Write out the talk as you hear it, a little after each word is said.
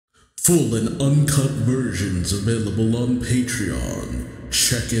Full and uncut versions available on Patreon.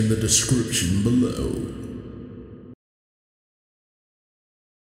 Check in the description below.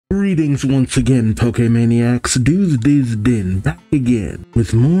 Greetings once again, Pokemaniacs. Duuz-Diz-Din back again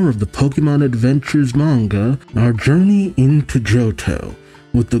with more of the Pokemon Adventures manga, our journey into Johto,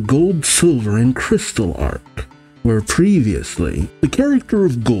 with the Gold, Silver, and Crystal arc, where previously, the character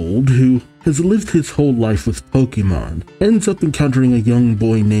of Gold, who has lived his whole life with Pokemon, ends up encountering a young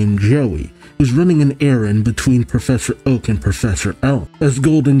boy named Joey, who's running an errand between Professor Oak and Professor Elm. As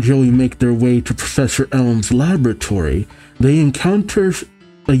Gold and Joey make their way to Professor Elm's laboratory, they encounter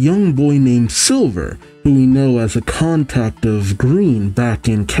a young boy named Silver, who we know as a contact of Green back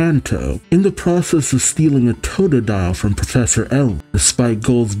in Kanto, in the process of stealing a Totodile from Professor Elm. Despite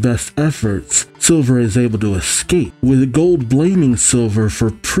Gold's best efforts, Silver is able to escape, with Gold blaming Silver for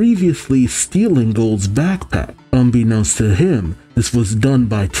previously stealing Gold's backpack. Unbeknownst to him, this was done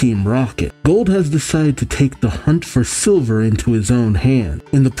by Team Rocket. Gold has decided to take the hunt for Silver into his own hand,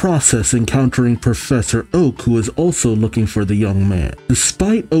 in the process encountering Professor Oak, who is also looking for the young man.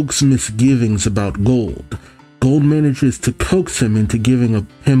 Despite Oak's misgivings about Gold, Gold manages to coax him into giving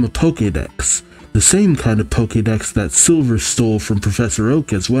him a Pokédex, the same kind of Pokédex that Silver stole from Professor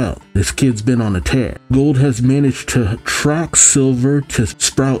Oak as well. This kid's been on a tear. Gold has managed to track Silver to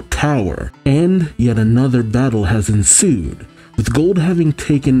Sprout Tower, and yet another battle has ensued, with Gold having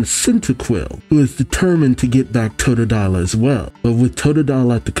taken Cyndaquil, who is determined to get back Totodile as well. But with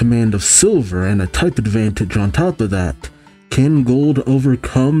Totodile at the command of Silver and a type advantage on top of that, can Gold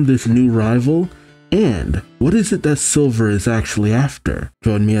overcome this new rival? And what is it that Silver is actually after?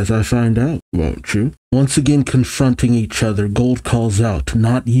 Join me as I find out, won't you? Once again confronting each other, Gold calls out,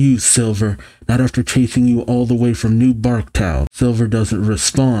 "Not you, Silver, not after chasing you all the way from New Barktown." Silver doesn't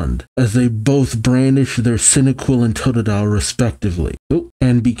respond, as they both brandish their Cyndaquil and Totodile respectively. Oh,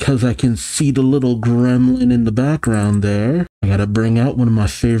 and because I can see the little gremlin in the background there, I gotta bring out one of my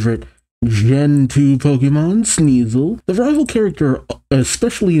favorite Gen 2 Pokemon, Sneasel. The rival character,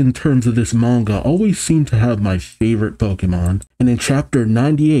 especially in terms of this manga, always seemed to have my favorite Pokemon. And in chapter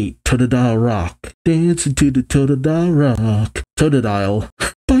 98, Totodile Rock, dancing to the Totodile Rock, Totodile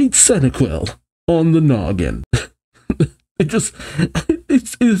bites Cyndaquil on the noggin.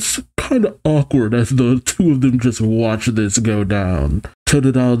 It's kind of awkward as the two of them just watch this go down.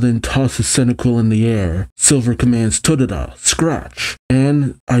 Totodile then tosses Cyndaquil in the air. Silver commands Totodile, scratch.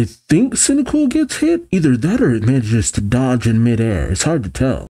 And I think Cyndaquil gets hit. Either that or it manages to dodge in midair. It's hard to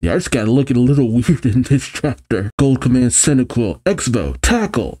tell. The art's got looking a little weird in this chapter. Gold commands Cyndaquil, Expo,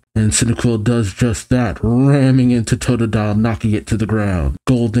 tackle. And Cyndaquil does just that, ramming into Totodile, knocking it to the ground.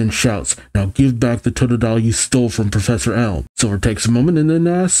 Gold then shouts, "Now give back the Totodile you stole from Professor Elm." Silver takes a moment and then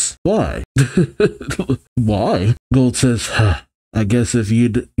asks, "Why?" Why? Gold says, "I guess if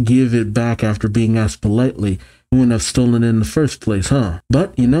you'd give it back after being asked politely, you wouldn't have stolen it in the first place, huh?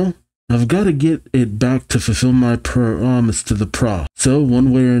 But, you know, I've got to get it back to fulfill my promise to the Prof. So,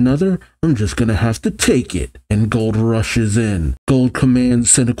 one way or another, I'm just gonna have to take it." And Gold rushes in. Gold commands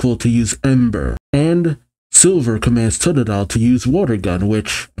Cyndaquil to use Ember, and Silver commands Totodile to use Water Gun,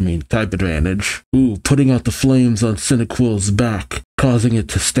 which, type advantage. Ooh, putting out the flames on Cyndaquil's back, causing it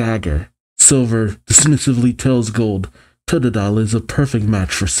to stagger. Silver dismissively tells Gold Totodile is a perfect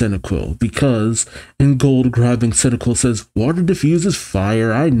match for Cyndaquil because, and Gold grabbing Cyndaquil says, "Water diffuses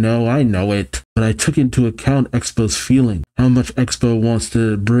fire, I know it. But I took into account Expo's feeling, how much Expo wants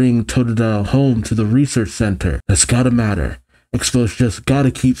to bring Totodile home to the research center. That's gotta matter. Expo's just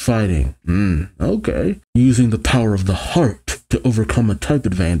gotta keep fighting." Okay. Using the power of the heart to overcome a type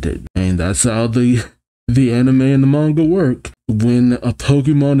advantage. And that's how the anime and the manga work. When a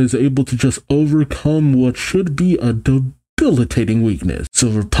Pokemon is able to just overcome what should be a debilitating weakness.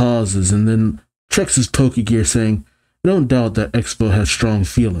 Silver pauses and then checks his Pokegear saying, "I don't doubt that Expo has strong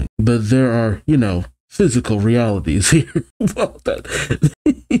feeling, but there are, physical realities here." Well,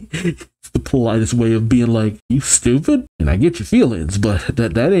 it's the politest way of being like, "You stupid? And I get your feelings, but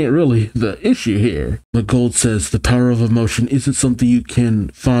that ain't really the issue here." But Gold says the power of emotion isn't something you can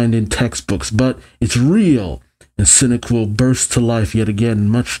find in textbooks, but it's real. And Cyndaquil bursts to life yet again,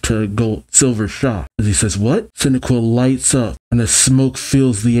 much to Silver's shock. As he says, "What?" Cyndaquil lights up, and as smoke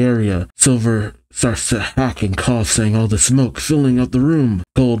fills the area, Silver starts to hack and cough, saying, "All the smoke filling up the room."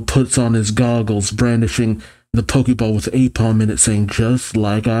 Gold puts on his goggles, brandishing the Pokeball with Apom in it, saying, "Just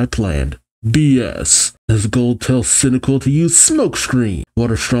like I planned." BS. As Gold tells Cyndaquil to use Smoke Screen.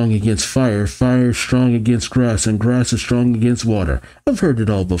 Water strong against fire, fire strong against grass, and grass is strong against water. I've heard it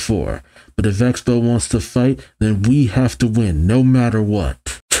all before. But if Expo wants to fight, then we have to win, no matter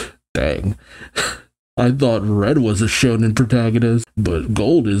what. Dang. I thought Red was a shonen protagonist, but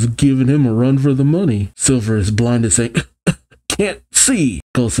Gold is giving him a run for the money. Silver is blinded, saying, can't see.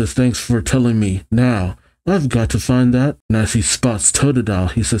 Gold says, thanks for telling me. Now, I've got to find that. And as he spots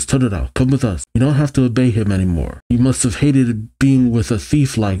Totodile, he says, Totodile, come with us. You don't have to obey him anymore. You must have hated being with a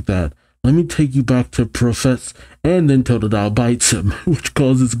thief like that. Let me take you back to Profess. And then Totodile bites him, which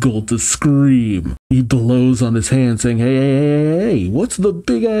causes Gold to scream. He blows on his hand, saying, hey, what's the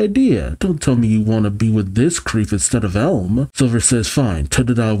big idea? Don't tell me you want to be with this creep instead of Elm. Silver says, fine,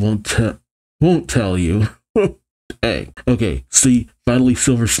 Totodile won't tell you. Hey, okay, see, finally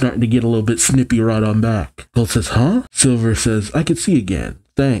Silver's starting to get a little bit snippy right on back. Gold says, huh? Silver says, I can see again.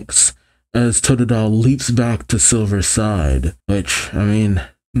 Thanks. As Totodile leaps back to Silver's side, which, I mean,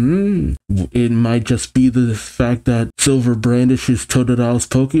 it might just be the fact that Silver brandishes Totodile's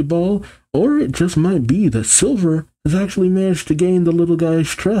Pokeball, or it just might be that Silver has actually managed to gain the little guy's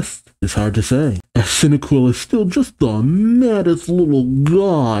trust. It's hard to say. As Cyndaquil is still just the maddest little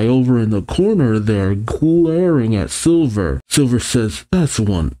guy over in the corner there, glaring at Silver. Silver says, that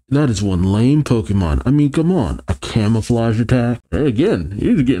is one lame Pokemon. I mean, come on, a camouflage attack? Again,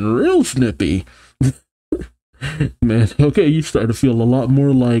 he's getting real snippy. Man, okay, you start to feel a lot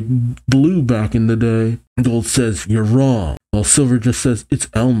more like Blue back in the day. Gold says, you're wrong. While Silver just says, it's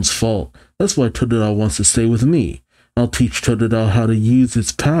Elm's fault. That's why Totodile wants to stay with me. I'll teach Totodile how to use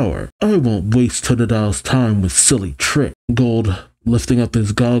its power. I won't waste Totodile's time with silly tricks. Gold, lifting up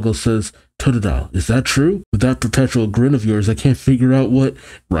his goggles, says, Totodile, is that true? With that perpetual grin of yours, I can't figure out what...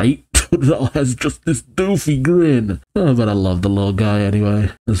 Right? Totodile has just this doofy grin. Oh, but I love the little guy anyway.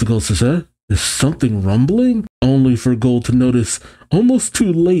 As the Gold says, is something rumbling? Only for Gold to notice, almost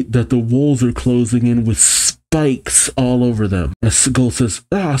too late, that the walls are closing in with spikes all over them. As Gold says,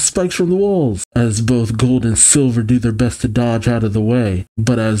 spikes from the walls. As both Gold and Silver do their best to dodge out of the way.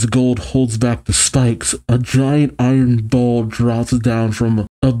 But as Gold holds back the spikes, a giant iron ball drops down from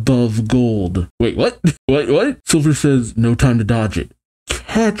above Gold. Wait, what? What? Silver says, no time to dodge it.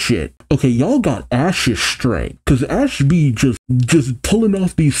 Catch it. Okay, y'all got Ash's strength, because Ash be just pulling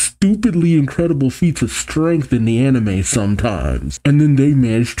off these stupidly incredible feats of strength in the anime sometimes. And then they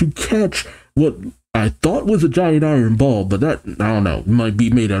managed to catch what I thought was a giant iron ball, but that, I don't know, might be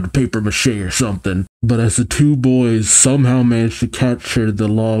made out of paper mache or something. But as the two boys somehow managed to capture the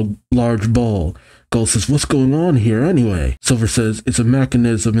large ball, Gold says, what's going on here anyway? Silver says, it's a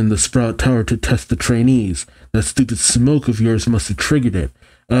mechanism in the Sprout Tower to test the trainees. That stupid smoke of yours must have triggered it.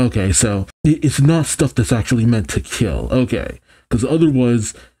 Okay, so it's not stuff that's actually meant to kill. Okay, because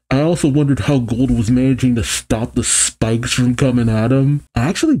otherwise, I also wondered how Gold was managing to stop the spikes from coming at him. I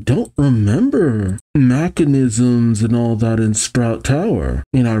actually don't remember mechanisms and all that in Sprout Tower.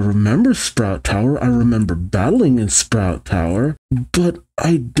 I mean, I remember Sprout Tower, I remember battling in Sprout Tower, but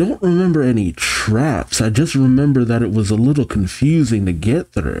I don't remember any traps. I just remember that it was a little confusing to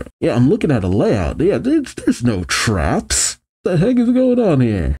get through. Yeah, I'm looking at a layout. Yeah, there's no traps. What the heck is going on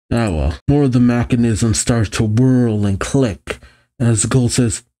here? Ah well, more of the mechanism starts to whirl and click. As Gold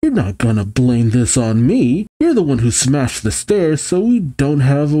says, you're not gonna blame this on me. You're the one who smashed the stairs, so we don't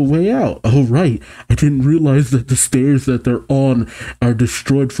have a way out. Oh right, I didn't realize that the stairs that they're on are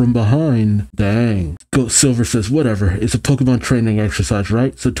destroyed from behind. Dang. Silver says, whatever, it's a Pokemon training exercise,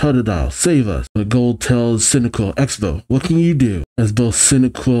 right? So Totodile, save us. But Gold tells Cyndaquil, Expo, what can you do? As both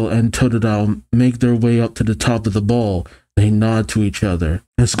Cyndaquil and Totodile make their way up to the top of the ball, they nod to each other.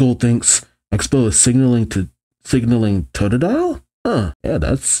 As Gold thinks, Expo is signaling Totodile? Huh, yeah,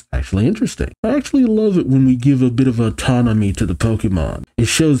 that's actually interesting. I actually love it when we give a bit of autonomy to the Pokemon. It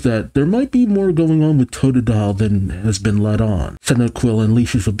shows that there might be more going on with Totodile than has been let on. Cyndaquil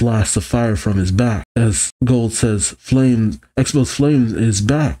unleashes a blast of fire from his back. As Gold says, Expo's flame is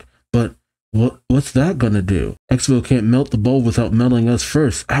back, but what's that gonna do? Expo can't melt the ball without melting us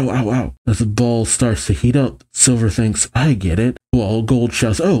first. Ow, ow, ow. As the ball starts to heat up, Silver thinks, I get it. While Gold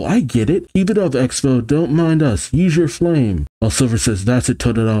shouts, oh, I get it. Keep it up, Expo. Don't mind us. Use your flame. While Silver says, that's it,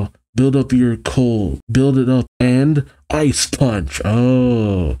 Totodile. Build up your coal. Build it up and ice punch.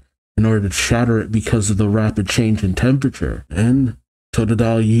 Oh, in order to shatter it because of the rapid change in temperature. And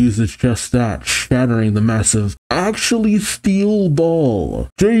Totodile uses just that, shattering the massive, actually steel ball.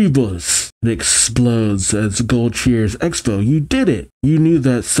 Jeebus! It explodes as Gold cheers, Expo, you did it! You knew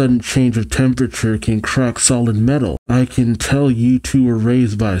that sudden change of temperature can crack solid metal. I can tell you two were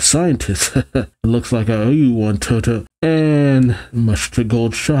raised by a scientist. It looks like I owe you one, Toto. And, much to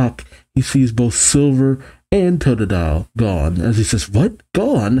Gold's shock, he sees both Silver and Totodile gone. As he says, what?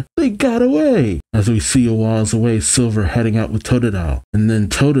 Gone? They got away! As we see a whiles away, Silver heading out with Totodile. And then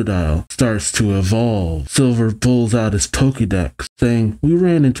Totodile starts to evolve. Silver pulls out his Pokédex, saying, we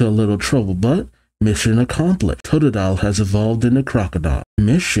ran into a little trouble, but Mission accomplished. Totodile has evolved into crocodile.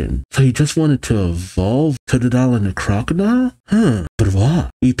 Mission? So he just wanted to evolve Totodile into crocodile? But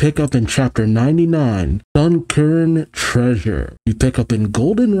why? We pick up in chapter 99, Sunkern Treasure. We pick up in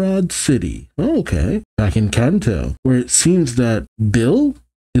Goldenrod City. Okay. Back in Kanto, where it seems that Bill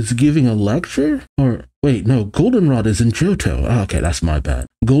is giving a lecture? Or, wait, no, Goldenrod is in Johto. Oh, okay, that's my bad.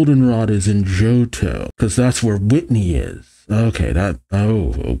 Goldenrod is in Johto, because that's where Whitney is. Okay,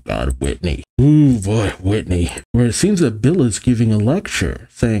 oh God, Whitney. Ooh, boy, Whitney. Where it seems that Bill is giving a lecture,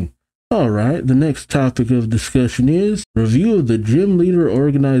 saying, all right, the next topic of discussion is review of the gym leader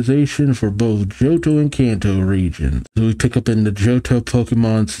organization for both Johto and Kanto regions. So we pick up in the Johto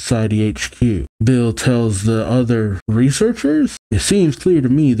Pokemon Society HQ. Bill tells the other researchers, it seems clear to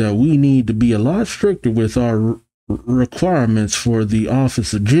me that we need to be a lot stricter with our requirements for the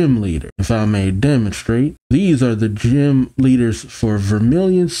office of gym leader. If I may demonstrate, these are the gym leaders for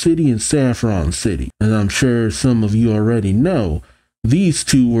Vermilion City and Saffron City. As I'm sure some of you already know, these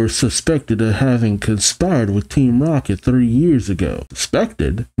two were suspected of having conspired with Team Rocket 3 years ago.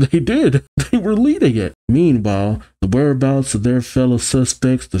 Suspected? They did. They were leading it. Meanwhile, the whereabouts of their fellow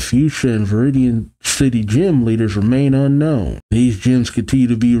suspects, the Fuchsia and Viridian City gym leaders, remain unknown. These gyms continue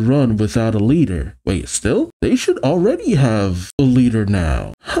to be run without a leader. Wait, still? They should already have a leader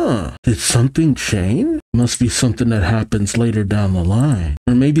now. Did something change? Must be something that happens later down the line.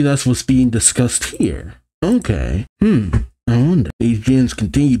 Or maybe that's what's being discussed here. Okay. I wonder. These gyms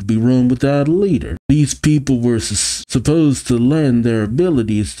continue to be run without a leader. These people were supposed to lend their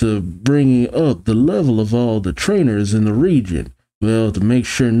abilities to bringing up the level of all the trainers in the region. Well, to make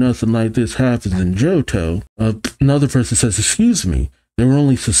sure nothing like this happens in Johto, another person says, excuse me, they were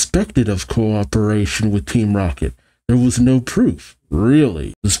only suspected of cooperation with Team Rocket. There was no proof.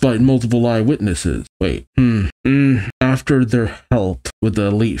 Really? Despite multiple eyewitnesses. Wait. After their help with the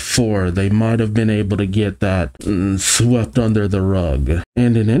Elite Four, they might have been able to get that swept under the rug.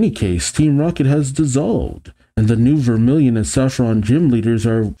 And in any case, Team Rocket has dissolved, and the new Vermilion and Saffron gym leaders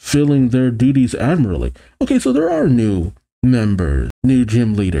are filling their duties admirably. Okay, so there are new members, new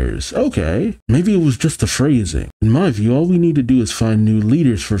gym leaders. Okay, maybe it was just the phrasing. In my view, all we need to do is find new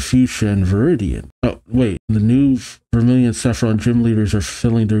leaders for Fuchsia and Viridian. Oh, wait, the new Vermilion and Saffron gym leaders are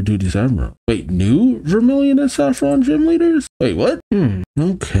filling their duties admirably. Wait, new Vermilion and Saffron gym leaders? Wait, what?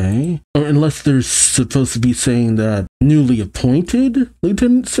 Okay. Or unless they're supposed to be saying that newly appointed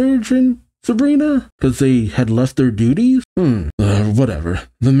Lieutenant Surgeon Sabrina, because they had left their duties? Whatever.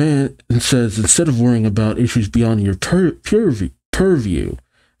 The man says, instead of worrying about issues beyond your purview,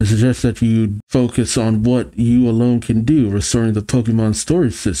 I suggest that you focus on what you alone can do, restoring the Pokemon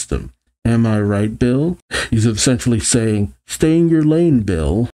storage system. Am I right, Bill? He's essentially saying, stay in your lane,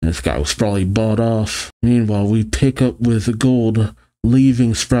 Bill. This guy was probably bought off. Meanwhile, we pick up with Gold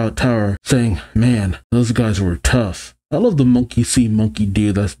leaving Sprout Tower, saying, man, those guys were tough. I love the monkey see, monkey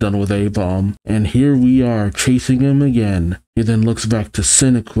do that's done with A-Bomb. And here we are, chasing him again. He then looks back to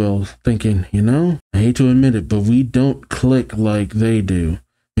Cyndaquil, thinking, you know, I hate to admit it, but we don't click like they do.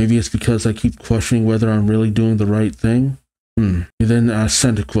 Maybe it's because I keep questioning whether I'm really doing the right thing. He then asks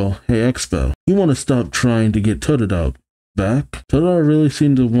Cyndaquil, hey Expo, you want to stop trying to get Totodile back? Totodile really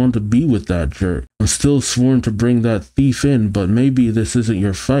seemed to want to be with that jerk. I'm still sworn to bring that thief in, but maybe this isn't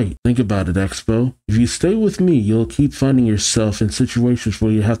your fight. Think about it, Expo. If you stay with me, you'll keep finding yourself in situations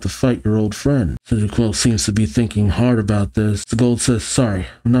where you have to fight your old friend. Cyndaquil seems to be thinking hard about this. The Gold says, sorry,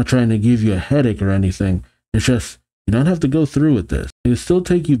 I'm not trying to give you a headache or anything. It's just, you don't have to go through with this. It'll still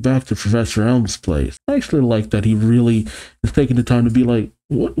take you back to Professor Elm's place. I actually like that he really is taking the time to be like,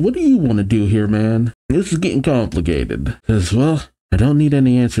 what do you want to do here, man? This is getting complicated. Because, well, I don't need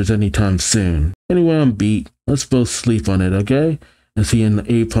any answers anytime soon. Anyway, I'm beat. Let's both sleep on it, okay? As he and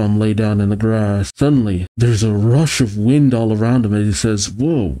A-Palm lay down in the grass, suddenly, there's a rush of wind all around him, and he says,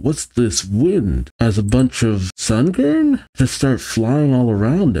 whoa, what's this wind? As a bunch of Sunkern just start flying all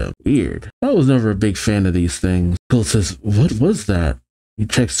around him. Weird. I was never a big fan of these things. Gold says, what was that? He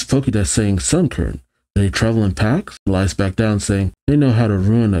checks Pokédex saying Sunkern. They travel in packs? He lies back down saying, they know how to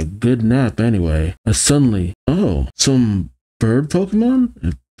ruin a good nap anyway. As suddenly, oh, some bird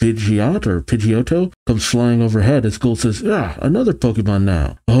Pokemon? Pidgeotto comes flying overhead as Gold says, another Pokemon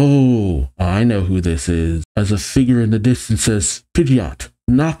now. Oh, I know who this is. As a figure in the distance says, Pidgeot,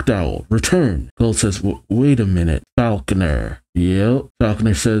 Noctowl, return. Gold says, wait a minute, Falconer. Yep.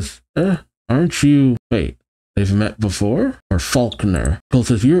 Falconer says, aren't you... Wait, they've met before? Or Falconer? Gold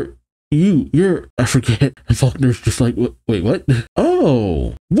says, you're, I forget. And Faulkner's just like, wait, what?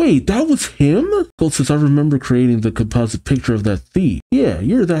 Oh, wait, that was him? Gold says, I remember creating the composite picture of that thief. Yeah,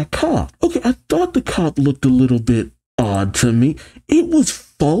 you're that cop. Okay, I thought the cop looked a little bit odd to me. It was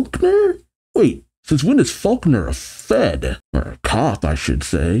Faulkner? Wait, Since when is Faulkner a Fed? Or a cop, I should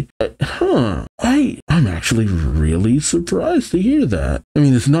say. I'm actually really surprised to hear that. I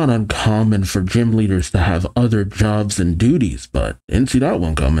mean, it's not uncommon for gym leaders to have other jobs and duties, but didn't see that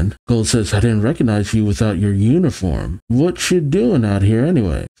one coming. Gold says, I didn't recognize you without your uniform. What you doing out here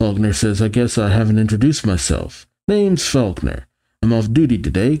anyway? Faulkner says, I guess I haven't introduced myself. Name's Faulkner. I'm off duty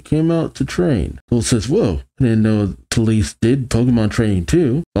today, came out to train. Gold says, whoa, I didn't know police did Pokemon training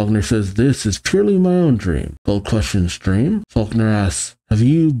too. Faulkner says, this is purely my own dream. Gold questions dream. Faulkner asks, have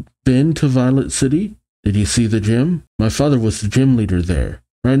you been to Violet City? Did you see the gym? My father was the gym leader there.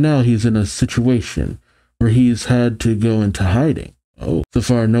 Right now he's in a situation where he's had to go into hiding. Oh, so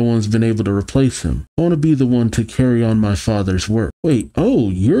far no one's been able to replace him. I want to be the one to carry on my father's work. Wait,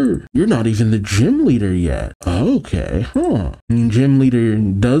 you're not even the gym leader yet. Okay, I mean, gym leader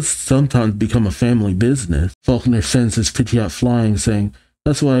does sometimes become a family business. Faulkner sends his Pidgeot flying, saying,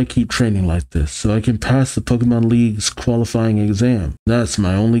 that's why I keep training like this, so I can pass the Pokemon League's qualifying exam. That's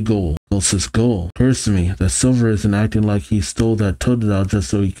my only goal. Gold says, goal. Occurs to me that Silver isn't acting like he stole that Totodile just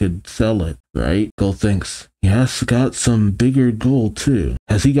so he could sell it, right? Gold thinks, he has got some bigger goal too.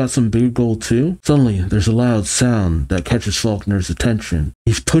 Has he got some bigger goal too? Suddenly, there's a loud sound that catches Faulkner's attention.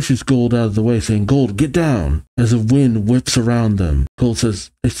 He pushes Gold out of the way, saying, Gold, get down! As a wind whips around them. Gold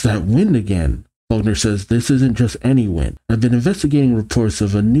says, it's that wind again. Faulkner says, this isn't just any wind. I've been investigating reports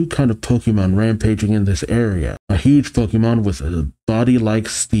of a new kind of Pokemon rampaging in this area. A huge Pokemon with a body like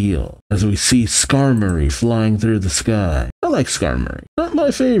steel. As we see Skarmory flying through the sky. I like Skarmory. Not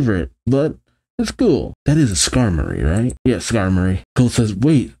my favorite, but it's cool. That is a Skarmory, right? Yeah, Skarmory. Gold says,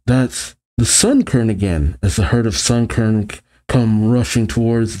 wait, that's the Sunkern again. As the herd of Sunkern come rushing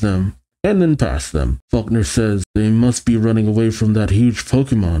towards them and then past them. Faulkner says, they must be running away from that huge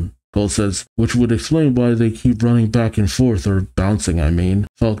Pokemon. Gold says, which would explain why they keep running back and forth, or bouncing, I mean.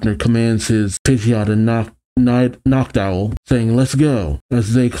 Faulkner commands his Pidgeot and Noctowl, saying, let's go,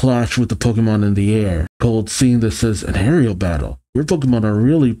 as they clash with the Pokemon in the air. Gold, seeing this, says, an aerial battle. Your Pokemon are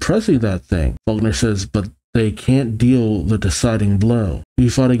really pressing that thing. Faulkner says, but they can't deal the deciding blow. We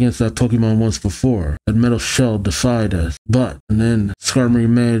fought against that Pokemon once before. That metal shell defied us. And then Skarmory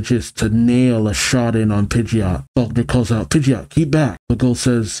manages to nail a shot in on Pidgeot. Faulkner calls out, Pidgeot, keep back. But Gold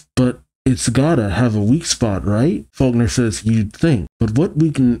says, but it's gotta have a weak spot, right? Faulkner says, you'd think. But what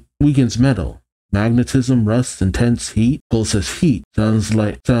weakens metal? Magnetism, rust, intense heat? Gold says, heat.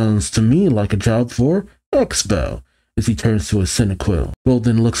 Sounds to me like a job for Expo. As he turns to a Cyndaquil. Gold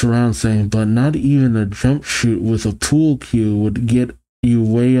then looks around saying, but not even a jump shoot with a pool cue would get you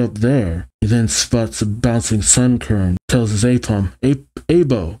way up there. He then spots a bouncing Sunkern, tells his Apom,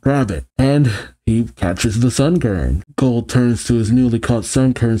 Abo, grab it, and he catches the Sunkern. Gold turns to his newly caught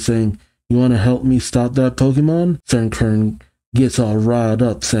Sunkern saying, you want to help me stop that Pokemon? Sunkern gets all riled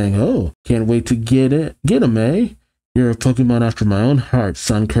up saying, oh, can't wait to get him, eh? You're a Pokemon after my own heart,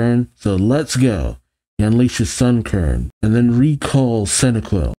 Sunkern, so let's go. He unleashes Sunkern, and then recalls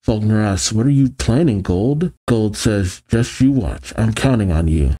Cyndaquil. Faulkner asks, what are you planning, Gold? Gold says, just you watch, I'm counting on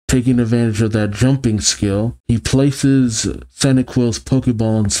you. Taking advantage of that jumping skill, he places Cyndaquil's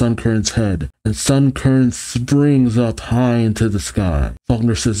Pokeball on Sunkern's head, and Sunkern springs up high into the sky.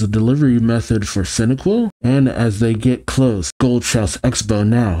 Faulkner says a delivery method for Cyndaquil, and as they get close, Gold shouts Expo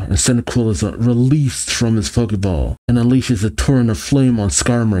now, and Cyndaquil is released from his Pokeball, and unleashes a torrent of flame on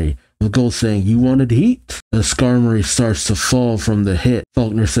Skarmory, with Gold saying, you wanted heat? As Skarmory starts to fall from the hit,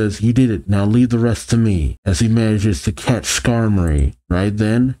 Faulkner says, you did it, now leave the rest to me, as he manages to catch Skarmory. Right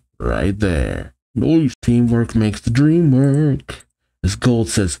then, right there. Nice. Teamwork makes the dream work. As Gold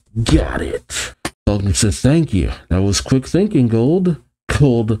says, got it. Faulkner says, thank you. That was quick thinking, Gold.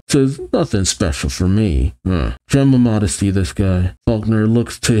 Gold says, nothing special for me. Gem of modesty, this guy. Faulkner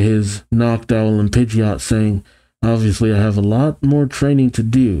looks to his Noctowl and Pidgeot saying, obviously, I have a lot more training to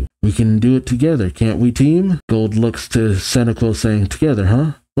do. We can do it together, can't we, team? Gold looks to Cyndaquil saying, together,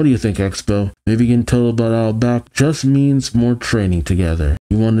 huh? What do you think, Expo? Maybe getting Totodile back just means more training together.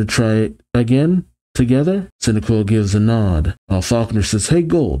 You want to try it again? Together? Cyndaquil gives a nod. While Faulkner says, hey,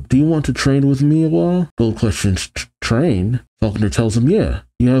 Gold, do you want to train with me a while? Gold questions, train? Faulkner tells him, yeah,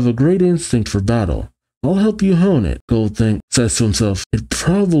 you have a great instinct for battle. I'll help you hone it. Gold says to himself, it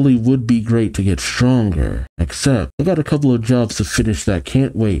probably would be great to get stronger. Except, I got a couple of jobs to finish that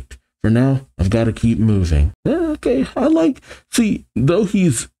can't wait. For now, I've got to keep moving. Okay, though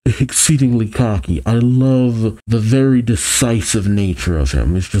he's exceedingly cocky, I love the very decisive nature of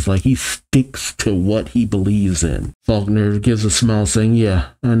him. It's just like he sticks to what he believes in. Faulkner gives a smile saying, yeah,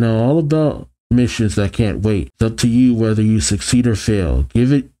 I know all about missions that can't wait. It's up to you whether you succeed or fail.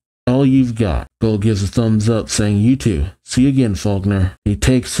 Give it all you've got. Gold gives a thumbs up, saying, you too. See you again, Faulkner. Gold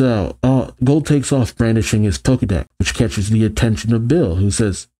takes off brandishing his Pokédex, which catches the attention of Bill, who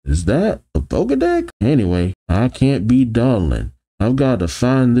says, is that a Pokédex? Anyway, I can't be dawdling. I've got to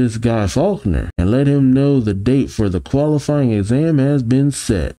find this guy Faulkner and let him know the date for the qualifying exam has been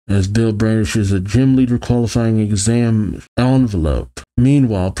set, as Bill brandishes a gym leader qualifying exam envelope.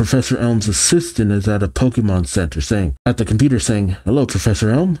 Meanwhile, Professor Elm's assistant is at a Pokemon center at the computer saying, hello, Professor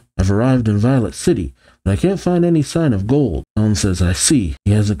Elm. I've arrived in Violet City, but I can't find any sign of Gold. Elm says, I see.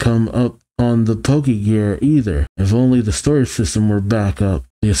 He hasn't come up on the Pokegear either. If only the storage system were back up.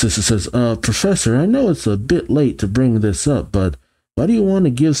 The assistant says, Professor, I know it's a bit late to bring this up, but why do you want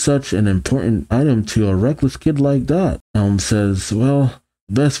to give such an important item to a reckless kid like that? Elm says, well,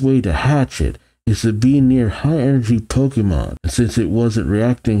 the best way to hatch it is to be near high-energy Pokemon. And since it wasn't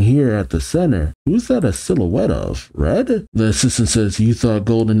reacting here at the center, who's that a silhouette of? Red? The assistant says, you thought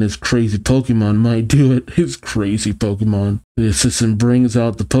Gold and his crazy Pokemon might do it. His crazy Pokemon. The assistant brings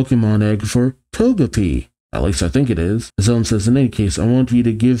out the Pokemon egg for Togepi. At least I think it is. As Elm says, in any case, I want you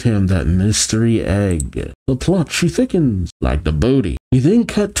to give him that mystery egg. The plot, she thickens, like the booty. We then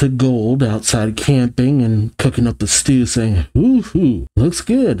cut to Gold outside camping and cooking up the stew, saying, ooh, looks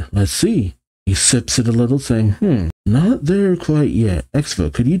good. Let's see. He sips it a little, saying, not there quite yet.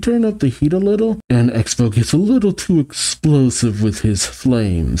 Expo, could you turn up the heat a little? And Expo gets a little too explosive with his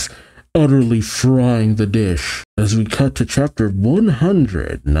flames, utterly frying the dish. As we cut to chapter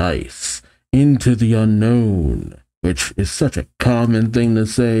 100, nice. Into the unknown, which is such a common thing to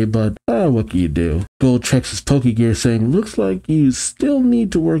say, but what can you do? Gold checks his Pokegear, saying, looks like you still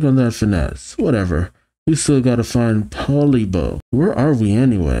need to work on that finesse. Whatever. We still gotta find Polibo. Where are we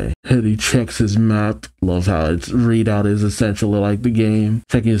anyway? And he checks his map. Love how its readout is essentially like the game.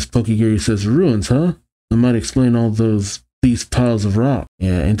 Checking his Pokegear, he says, ruins, huh? I might explain all these piles of rock.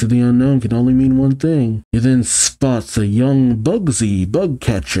 Yeah, into the unknown can only mean one thing. He then spots a young Bugsy bug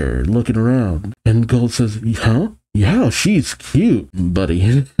catcher looking around. And Gold says, huh? Yeah, she's cute, buddy.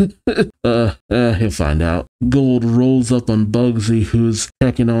 He'll find out. Gold rolls up on Bugsy, who's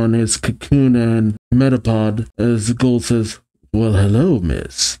checking on his cocoon and Metapod, as Gold says, well, hello,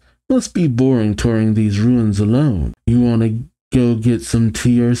 miss. Must be boring touring these ruins alone. You want to go get some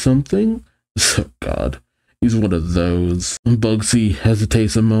tea or something? Oh, God. He's one of those. Bugsy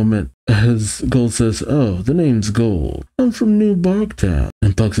hesitates a moment as Gold says, oh, the name's Gold. I'm from New Barktown.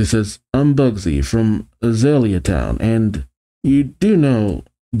 And Bugsy says, I'm Bugsy from Azalea Town. And you do know,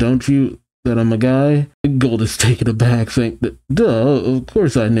 don't you, that I'm a guy? Gold is taken aback, saying, duh, of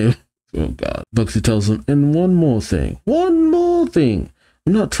course I knew. Oh, God. Bugsy tells him, and one more thing. One more thing.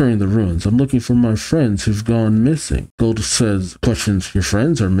 I'm not touring the ruins. I'm looking for my friends who've gone missing. Gold questions, your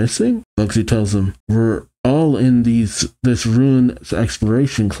friends are missing? Bugsy tells him, we're all in this ruin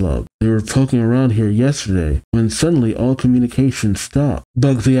exploration club. They were poking around here yesterday when suddenly all communication stopped.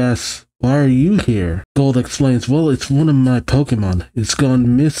 Bugsy asks, why are you here? Gold explains, well, it's one of my Pokemon. It's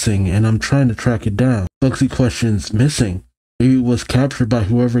gone missing and I'm trying to track it down. Bugsy questions, missing? Maybe it was captured by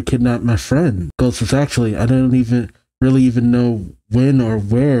whoever kidnapped my friend. Gold says, actually, I don't really even know when or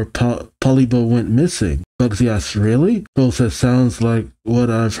where Polibo went missing. Bugsy asks, really? Gold says, sounds like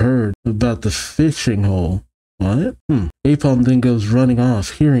what I've heard about the fishing hole. What? Apom then goes running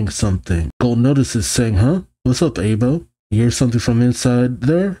off, hearing something. Gold notices, saying, huh? What's up, Abo? You hear something from inside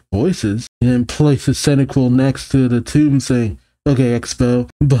there? Voices. He then places Cyndaquil next to the tomb, saying, okay, Expo.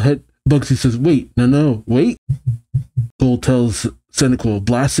 But Bugsy says, wait, no, wait. Gold tells Cyndaquil,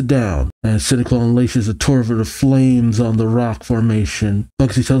 blast it down, and Cyndaquil unleashes a torrent of flames on the rock formation.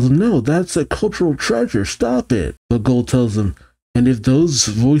 Bugsy tells him, no, that's a cultural treasure, stop it. But Gold tells him, and if those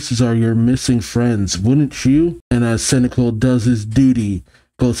voices are your missing friends, wouldn't you? And as Cyndaquil does his duty,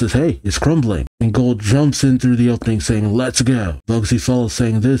 Gold says, hey, it's crumbling. And Gold jumps in through the opening, saying, let's go. Bugsy follows,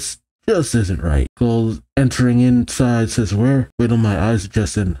 saying, this just isn't right. Gold, entering inside, says, where? Wait till my eyes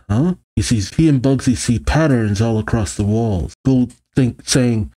adjusted. Huh? He and Bugsy see patterns all across the walls. Gold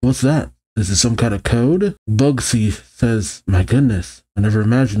saying, what's that? Is it some kind of code? Bugsy says, my goodness, I never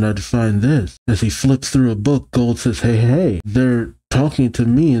imagined I'd find this. As he flips through a book, Gold says, hey, they're talking to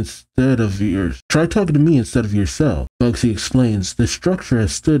me instead of Try talking to me instead of yourself. Bugsy explains, the structure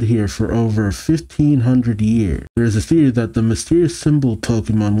has stood here for over 1,500 years. There is a theory that the mysterious symbol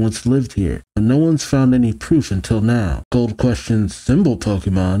Pokemon once lived here, but no one's found any proof until now. Gold questions, symbol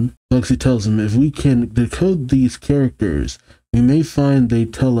Pokemon? Bugsy tells him, if we can decode these characters, we may find they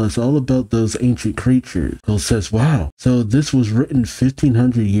tell us all about those ancient creatures. Gold says, wow, so this was written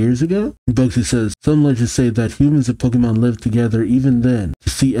 1500 years ago? Bugsy says, some legends say that humans and Pokemon lived together even then. To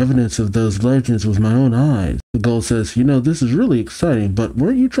see evidence of those legends with my own eyes. The Gold says, you know, this is really exciting, but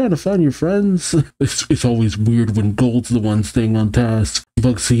weren't you trying to find your friends? It's always weird when Gold's the one staying on task.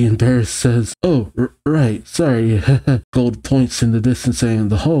 Bugsy, embarrassed, says, oh, right, sorry. Gold points in the distance saying,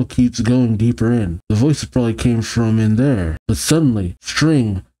 the hall keeps going deeper in. The voices probably came from in there. But suddenly,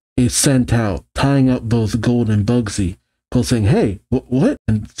 string is sent out, tying up both Gold and Bugsy. Gold saying, hey, what?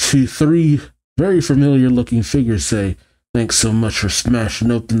 And three very familiar looking figures say, thanks so much for smashing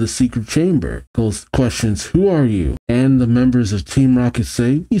open the secret chamber. Gold questions, who are you? And the members of Team Rocket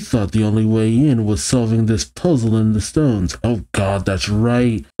say, we thought the only way in was solving this puzzle in the stones. Oh god, that's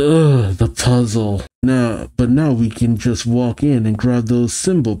right. Ugh, the puzzle. But now we can just walk in and grab those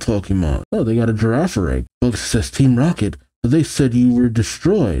symbol Pokemon. Oh, they got a giraffe egg. Bugsy says, Team Rocket, but they said you were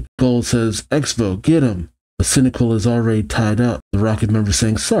destroyed. Gold says, Expo, get him. The Cynical is already tied up. The Rocket member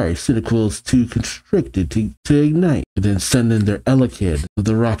saying, sorry, Cynical is too constricted to ignite. And then send in their Elekid.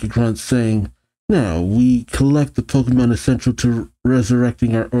 The Rocket grunt saying, now we collect the Pokemon essential to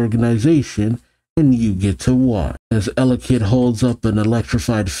resurrecting our organization, and you get to watch. As Elekid holds up an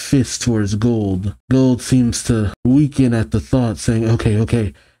electrified fist towards Gold. Gold seems to weaken at the thought, saying,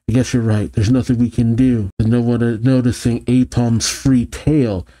 okay, I guess you're right. There's nothing we can do. With no one noticing Apom's free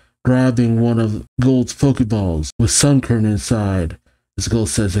tail grabbing one of Gold's Pokeballs with Sunkern inside. As Gold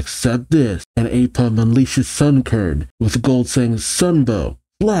says, accept this, and Apom unleashes Sunkern, with Gold saying, Sunbow,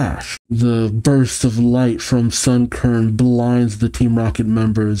 flash! The burst of light from Sunkern blinds the Team Rocket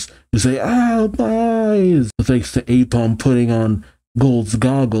members, who say, ow, my eyes! Thanks to Apom putting on Gold's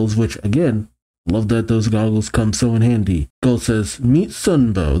goggles, which, again, love that those goggles come so in handy. Gold says, meet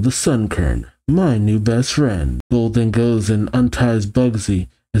Sunbow, the Sunkern, my new best friend. Gold then goes and unties Bugsy,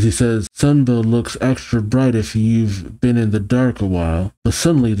 as he says, Sunbow looks extra bright if you've been in the dark a while. But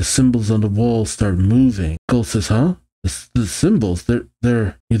suddenly the symbols on the wall start moving. Gold says, huh? The symbols,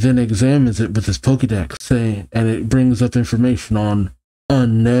 they're... He then examines it with his Pokédex, saying, and it brings up information on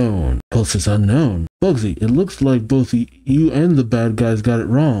unknown. Gold says, unknown? Bugsy, it looks like both you and the bad guys got it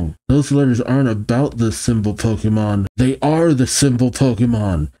wrong. Those letters aren't about the symbol Pokemon. They are the symbol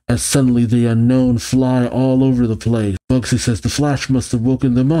Pokemon. As suddenly the unknown fly all over the place. Bugsy says the flash must have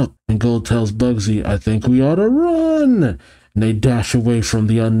woken them up. And Gold tells Bugsy, I think we ought to run. And they dash away from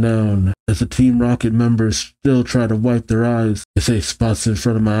the unknown. As the Team Rocket members still try to wipe their eyes, they say, spots in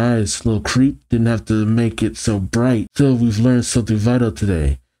front of my eyes. Little creep, didn't have to make it so bright. Still, we've learned something vital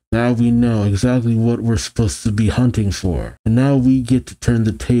today. Now we know exactly what we're supposed to be hunting for. And now we get to turn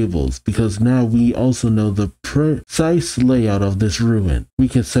the tables, because now we also know the precise layout of this ruin. We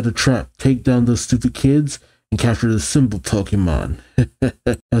can set a trap, take down those stupid kids, and capture the symbol Pokemon.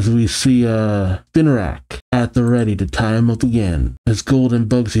 As we see Spinarak at the ready to tie him up again. As Gold and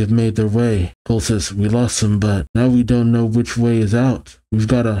Bugsy have made their way, Gold says, we lost him, but now we don't know which way is out. We've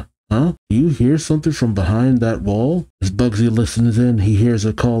got to... Huh? Do you hear something from behind that wall? As Bugsy listens in, he hears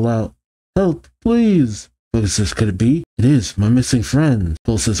a call out. Help, please. Bugsy says, could it be? It is, my missing friend.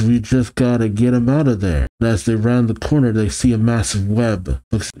 Gold says, we just gotta get him out of there. And as they round the corner, they see a massive web.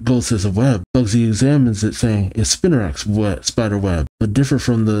 Gold says, a web. Bugsy examines it, saying, it's Spinarak's spider web, but different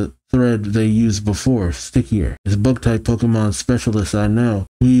from the thread they used before, stickier. As bug-type Pokemon specialist, I know.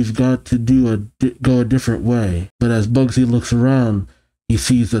 We've got to go a different way. But as Bugsy looks around, he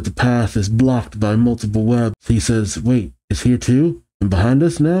sees that the path is blocked by multiple webs. He says, wait, it's here too? And behind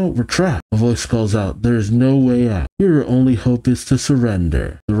us now, we're trapped. A voice calls out, there is no way out. Your only hope is to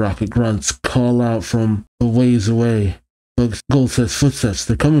surrender. The Rocket grunts call out from a ways away. Gold says, footsteps,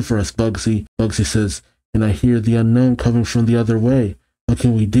 they're coming for us, Bugsy. Bugsy says, and I hear the unknown coming from the other way. What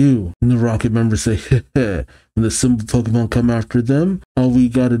can we do? And the Rocket members say, when the symbol Pokemon come after them, all we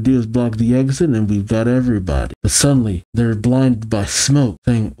gotta do is block the exit and we've got everybody. But suddenly, they're blinded by smoke,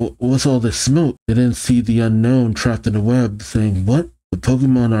 saying, what's all this smoke? They then see the unknown trapped in a web, saying, what? The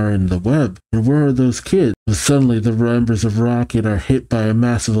Pokemon are in the web, and where are those kids? But suddenly, the members of Rocket are hit by a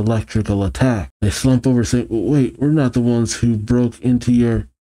massive electrical attack. They slump over, saying, wait, we're not the ones who broke into your...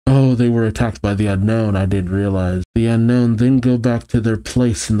 Oh, they were attacked by the unknown, I didn't realize. The unknown then go back to their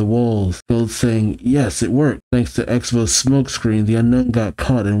place in the walls. Gold saying, yes, it worked. Thanks to Expo's smokescreen, the unknown got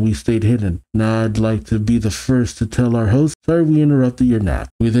caught and we stayed hidden. Now I'd like to be the first to tell our host, sorry we interrupted your nap.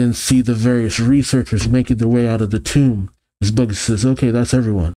 We then see the various researchers making their way out of the tomb. As Bugsy says, okay, that's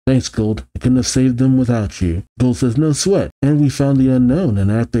everyone. Thanks, Gold. I couldn't have saved them without you. Gold says, no sweat. And we found the unknown,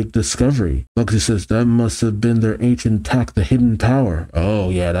 an epic discovery. Bugsy says, that must have been their ancient attack, the hidden power. Oh,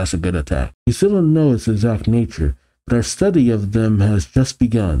 yeah, that's a good attack. We still don't know its exact nature, but our study of them has just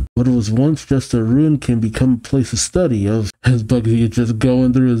begun. What was once just a ruin can become a place of study of, as Bugsy is just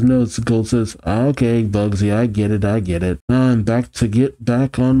going through his notes. Gold says, okay, Bugsy, I get it. Now I'm back to get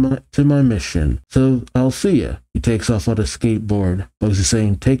back on to my mission. So I'll see ya. He takes off on a skateboard. Bugsy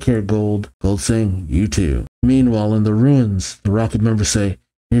saying, take care, Gold. Gold saying, you too. Meanwhile, in the ruins, the Rocket members say,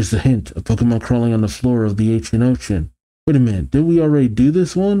 here's the hint, a Pokemon crawling on the floor of the ancient ocean. Wait a minute, did we already do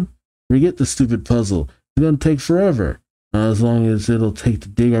this one? Forget the stupid puzzle. It's gonna take forever. As long as it'll take to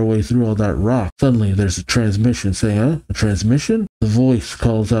dig our way through all that rock. Suddenly, there's a transmission saying, a transmission? The voice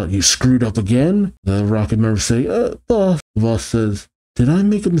calls out, you screwed up again? The Rocket members say, boss. The boss says, did I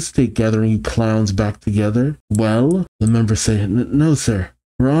make a mistake gathering you clowns back together? Well, the members say, no, sir.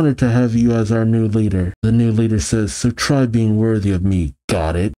 We're honored to have you as our new leader. The new leader says, so try being worthy of me.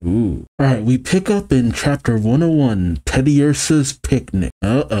 Got it. Ooh. Alright, we pick up in chapter 101, Teddy Ursa's Picnic.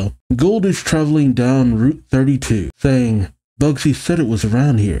 Gold is traveling down Route 32, saying, Bugsy said it was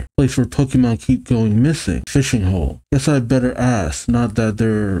around here. Place where Pokemon keep going missing. Fishing hole. Guess I'd better ask, not that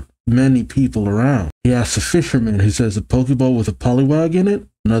there are many people around. He asks a fisherman who says a Pokeball with a Poliwag in it?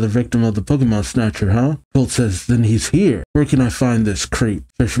 Another victim of the Pokemon Snatcher, huh? Gold says, then he's here. Where can I find this creep?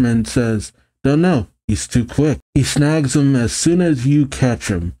 Fisherman says, don't know. He's too quick. He snags him as soon as you catch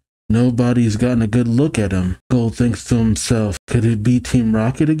him. Nobody's gotten a good look at him. Gold thinks to himself, could it be Team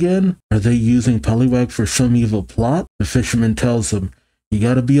Rocket again? Are they using Poliwag for some evil plot? The fisherman tells him, you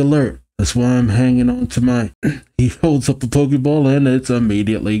gotta be alert. That's why I'm hanging on to my... He holds up a Pokeball and it's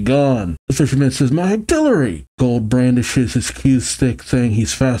immediately gone. The fisherman says, my artillery! Gold brandishes his cue stick saying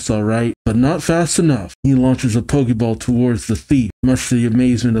he's fast alright, but not fast enough. He launches a Pokeball towards the thief, much to the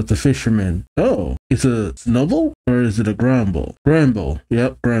amazement of the fisherman. Oh, it's a Snubbull? Or is it a Granbull? Granbull.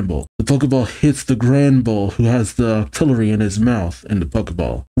 Yep, Granbull. The Pokeball hits the Granbull who has the artillery in his mouth in the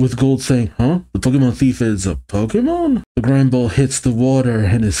Pokeball. With Gold saying, huh? The Pokemon thief is a Pokemon? The Granbull hits the water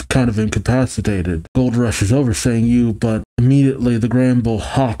and is kind of incapacitated. Gold rushes over saying you, but immediately the Granbull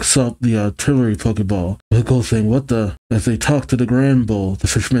hawks up the artillery Pokeball. With Gold saying, what the? As they talk to the Granbull, the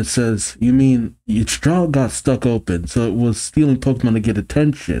fisherman says, you mean its jaw got stuck open, so it was stealing Pokemon to get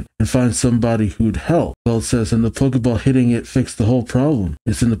attention and find somebody who'd help. Gold says, and the Pokeball hitting it fixed the whole problem.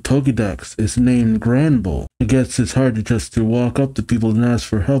 It's in the Pokedex. It's named Granbull. I guess it's hard to walk up to people and ask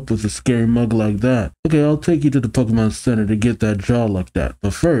for help with a scary mug like that. Okay, I'll take you to the Pokemon Center to get that jaw looked at.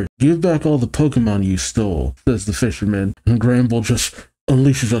 But first, give back all the Pokemon you stole, says the fisherman. And Granbull just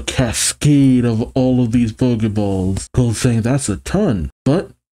unleashes a cascade of all of these Pokeballs. Gold saying that's a ton.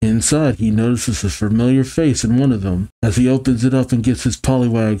 But inside, he notices a familiar face in one of them. As he opens it up and gets his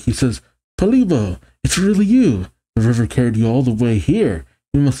Poliwag, he says, Polibo, it's really you. The river carried you all the way here.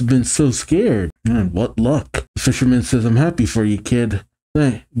 You must have been so scared. And what luck. The fisherman says, I'm happy for you, kid.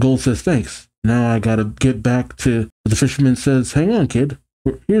 Gold says, thanks. Now I gotta get back to... The fisherman says, hang on, kid.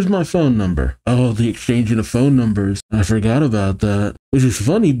 Here's my phone number. Oh, the exchanging of phone numbers. I forgot about that. Which is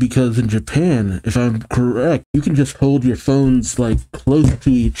funny because in Japan, if I'm correct, you can just hold your phones like close to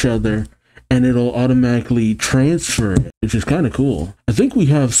each other and it'll automatically transfer it, which is kind of cool. I think we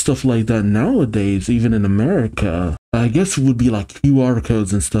have stuff like that nowadays, even in America. I guess it would be like QR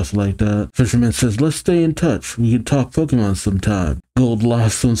codes and stuff like that. Fisherman says, let's stay in touch. We can talk Pokemon sometime. Gold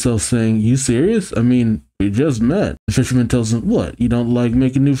laughs to himself saying, you serious? I mean, we just met. The fisherman tells him, what, you don't like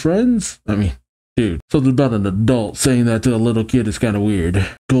making new friends? I mean, dude, something about an adult saying that to a little kid is kind of weird.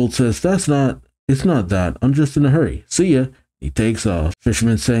 Gold says, it's not that. I'm just in a hurry. See ya. He takes off.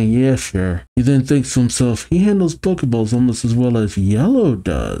 Fisherman saying, yeah, sure. He then thinks to himself, he handles Pokeballs almost as well as Yellow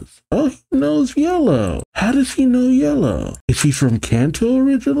does. Oh, he knows Yellow. How does he know Yellow? Is he from Kanto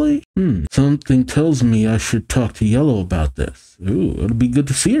originally? Something tells me I should talk to Yellow about this. Ooh, it'll be good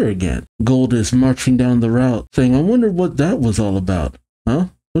to see her again. Gold is marching down the route, saying, I wonder what that was all about. Huh?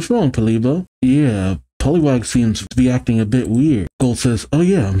 What's wrong, Polibo? Yeah, Poliwag seems to be acting a bit weird. Gold says, oh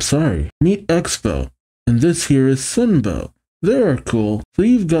yeah, I'm sorry. Meet Expo. And this here is Sunbow. They're cool, so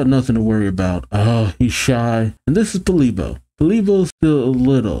you've got nothing to worry about. Oh, he's shy. And this is Polibo. Polibo's still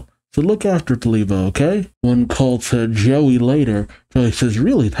little, so look after Polibo, okay? One call to Joey later. Joey says,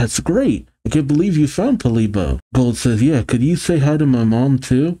 really, that's great. I can't believe you found Polibo. Gold says, yeah, could you say hi to my mom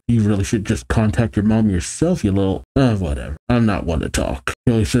too? You really should just contact your mom yourself, you little... whatever. I'm not one to talk.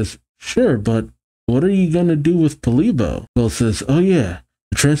 Joey says, sure, but what are you gonna do with Polibo? Gold says, oh yeah.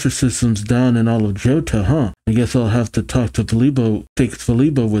 The transfer system's down in all of Johto, huh? I guess I'll have to talk to Polibo, take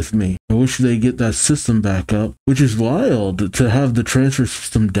Polibo with me. I wish they get that system back up, which is wild to have the transfer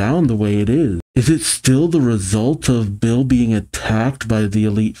system down the way it is. Is it still the result of Bill being attacked by the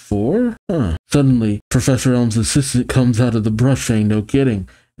Elite Four? Huh. Suddenly, Professor Elm's assistant comes out of the brush saying, no kidding.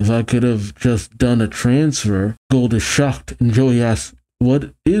 If I could have just done a transfer. Gold is shocked, and Joey asks,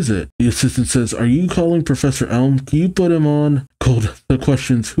 what is it? The assistant says, are you calling Professor Elm? Can you put him on? Gold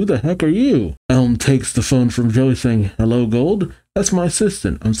questions, who the heck are you? Elm takes the phone from Joey saying, hello, Gold? That's my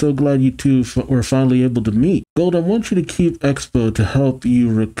assistant. I'm so glad you two were finally able to meet. Gold, I want you to keep Expo to help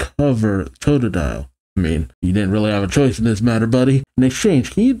you recover Totodile. I mean, you didn't really have a choice in this matter, buddy. In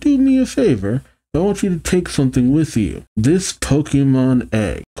exchange, can you do me a favor? I want you to take something with you. This Pokemon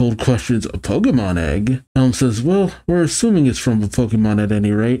egg. Gold questions, a Pokemon egg? Elm says, well, we're assuming it's from a Pokemon at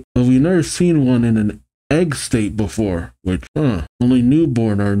any rate, but we've never seen one in an egg state before, which, only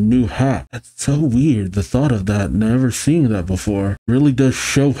newborn or new hat. That's so weird, the thought of that, never seeing that before. Really does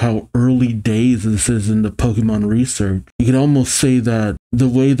show how early days this is in the Pokemon research. You could almost say that the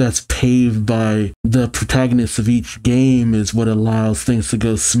way that's paved by the protagonists of each game is what allows things to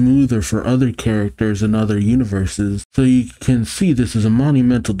go smoother for other characters in other universes. So you can see this is a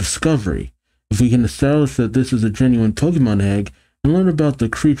monumental discovery. If we can establish that this is a genuine Pokemon egg and learn about the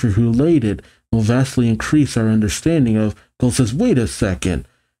creature who laid it, will vastly increase our understanding of. Gold says, wait a second.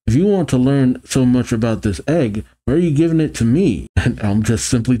 If you want to learn so much about this egg, why are you giving it to me? And Elm just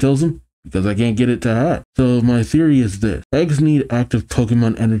simply tells him, because I can't get it to hatch. So my theory is this. Eggs need active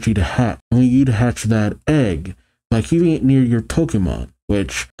Pokemon energy to hatch. I want you to hatch that egg by keeping it near your Pokemon,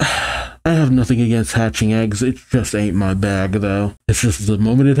 which I have nothing against hatching eggs. It just ain't my bag, though. It's just the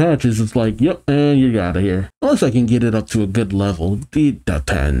moment it hatches, it's like, yep, and you're out of here. Unless I can get it up to a good level. It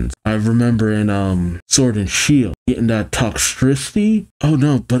depends. I remember in Sword and Shield, getting that Toxtricity. Oh,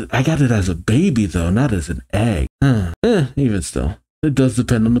 no, but I got it as a baby, though, not as an egg. Even still. It does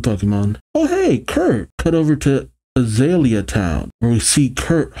depend on the Pokemon. Oh, hey, Kurt. Cut over to Azalea Town, where we see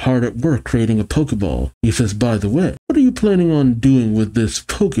Kurt hard at work creating a Pokeball. He says, by the way, what are you planning on doing with this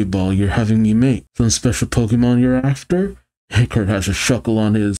Pokeball you're having me make? Some special Pokemon you're after? Kurt has a chuckle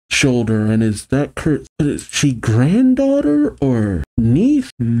on his shoulder, and is that Kurt? Is she granddaughter or niece?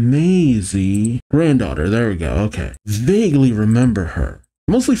 Maisie. Granddaughter, there we go, okay. Vaguely remember her.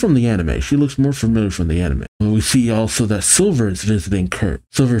 Mostly from the anime. She looks more familiar from the anime. But we see also that Silver is visiting Kurt.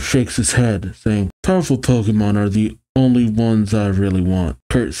 Silver shakes his head, saying, powerful Pokemon are the only ones I really want.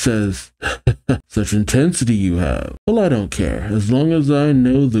 Kurt says, such intensity you have. Well, I don't care. As long as I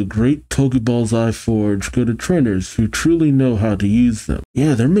know the great Pokeballs I forge go to trainers who truly know how to use them.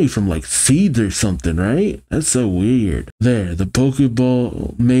 Yeah, they're made from like seeds or something, right? That's so weird. There, the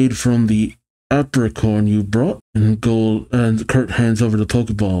Pokeball made from the apricorn you brought, and Kurt hands over the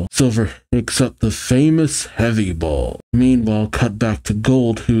Pokeball. Silver picks up the famous heavy ball. Meanwhile, cut back to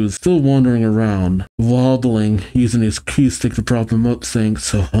Gold, who's still wandering around, wobbling, using his cue stick to prop him up, saying,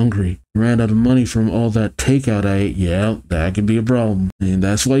 so hungry. Ran out of money from all that takeout I ate. Yeah, that can be a problem. And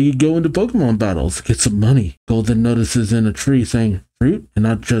that's why you go into Pokemon battles, get some money. Gold then notices in a tree saying, fruit, and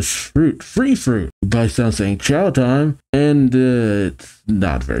not just fruit, free fruit. He bites down saying, chow time, and it's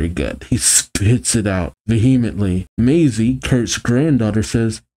not very good. He spits it out vehemently. Maisie, Kurt's granddaughter,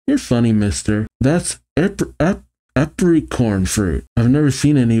 says, you're funny, mister. That's apricorn fruit. I've never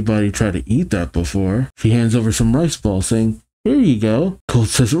seen anybody try to eat that before. She hands over some rice balls, saying, here you go. Gold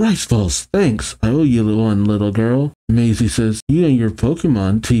says, rice balls, thanks. I owe you one, little girl. Maisie says, you and your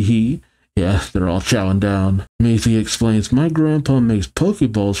Pokemon, tee-hee. Yeah, they're all chowing down. Maisie explains, my grandpa makes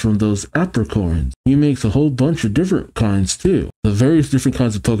Pokeballs from those apricorns. He makes a whole bunch of different kinds too. The various different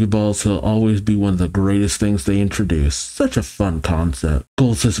kinds of Pokeballs will always be one of the greatest things they introduce. Such a fun concept.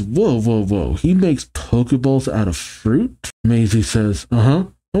 Gold says, whoa, whoa, whoa. He makes Pokeballs out of fruit? Maisie says, I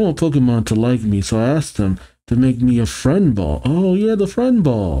want Pokemon to like me, so I asked him to make me a friend ball. Oh yeah, the friend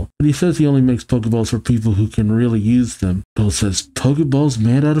ball. But he says he only makes Pokeballs for people who can really use them. Gold says, Pokeballs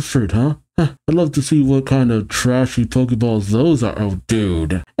made out of fruit, huh? I'd love to see what kind of trashy Pokeballs those are. Oh,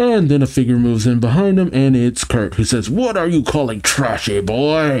 dude. And then a figure moves in behind him, and it's Kurt, who says, what are you calling trashy,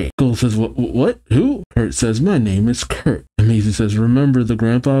 boy? Gold says, what? Who? Kurt says, my name is Kurt. And Maisie says, remember the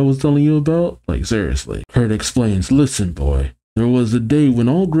grandpa I was telling you about? Like, seriously. Kurt explains, listen, boy. There was a day when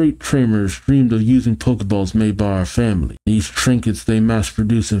all great trainers dreamed of using Pokeballs made by our family. These trinkets they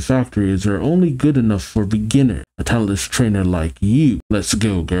mass-produce in factories are only good enough for beginners. A talentless trainer like you. Let's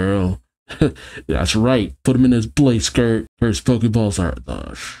go, girl. That's right. Put him in his place, Kurt. Kurt's Pokeballs are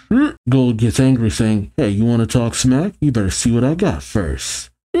the shit. Gold gets angry, saying, hey, you want to talk smack? You better see what I got first.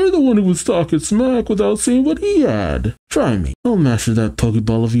 You're the one who was talking smack without seeing what he had. Try me. I'll master that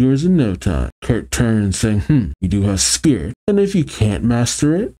Pokeball of yours in no time. Kurt turns, saying, you do have spirit. And if you can't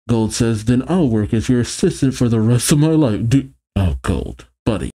master it, Gold says, then I'll work as your assistant for the rest of my life. Oh, Gold.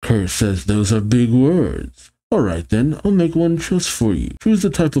 Buddy. Kurt says, those are big words. Alright then, I'll make one just for you. Choose the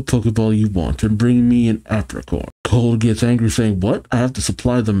type of Pokeball you want and bring me an apricorn. Gold gets angry saying, what? I have to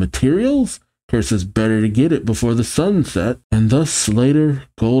supply the materials? Kurt says better to get it before the sun set, and thus later,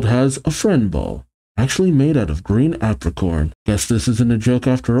 Gold has a friend ball. Actually made out of green apricorn. Guess this isn't a joke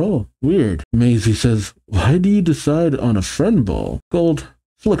after all. Weird. Maisie says, why do you decide on a friend ball? Gold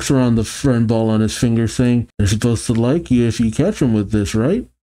flicks around the friend ball on his finger saying, they're supposed to like you if you catch them with this, right?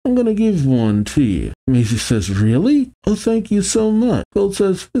 I'm gonna give one to you. Maisie says, really? Oh, thank you so much. Gold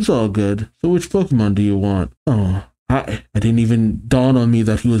says, it's all good. So which Pokemon do you want? Oh, I didn't even dawn on me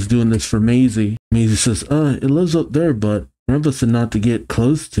that he was doing this for Maisie. Maisie says, it lives up there, but Grandpa said not to get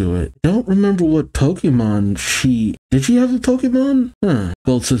close to it. Don't remember what Pokemon did she have a Pokemon?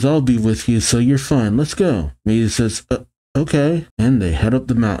 Gold says, I'll be with you, so you're fine. Let's go. Maisie says, okay. And they head up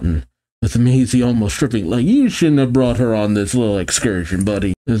the mountain, with Maisie almost tripping. Like, you shouldn't have brought her on this little excursion,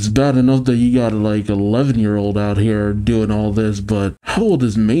 buddy. It's bad enough that you got like 11-year-old out here doing all this, but how old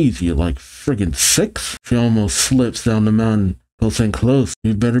is Maisie? Like friggin' 6? She almost slips down the mountain. Gold saying, close.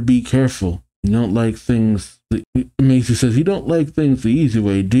 You better be careful. You don't like things. Maisie says, you don't like things the easy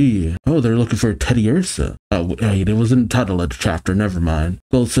way, do you? Oh, they're looking for Teddiursa. Oh, wait, it wasn't the title of the chapter, never mind.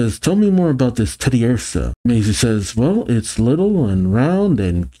 Gold says, tell me more about this Teddiursa. Maisie says, well, it's little and round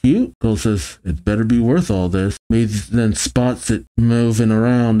and cute. Gold says, it better be worth all this. Maisie then spots it moving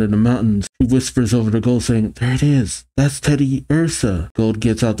around in the mountains. She whispers over to Gold saying, there it is. That's Teddiursa. Gold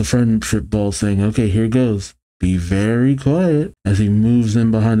gets out the friendship ball saying, okay, here goes. Be very quiet. As he moves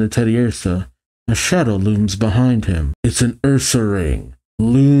in behind the Teddiursa, a shadow looms behind him. It's an Ursa ring,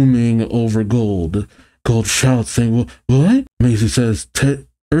 looming over Gold. Gold shouts, saying, what? Maisie says,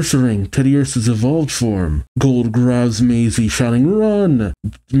 Ursa ring, Teddiursa's evolved form. Gold grabs Maisie, shouting, run!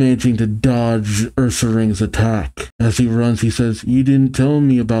 Managing to dodge Ursa ring's attack. As he runs, he says, you didn't tell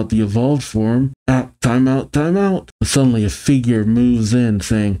me about the evolved form. Time out, time out. Suddenly a figure moves in,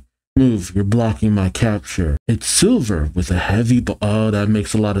 saying, move, you're blocking my capture. It's Silver with a heavy ball. Oh, that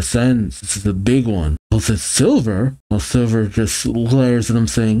makes a lot of sense. This is the big one. Well, it's Silver? Well, Silver just glares at him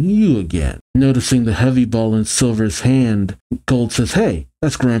saying, you again. Noticing the heavy ball in Silver's hand, Gold says, hey,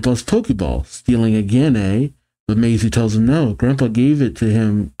 that's Grandpa's Pokeball. Stealing again, eh? But Maisie tells him no, Grandpa gave it to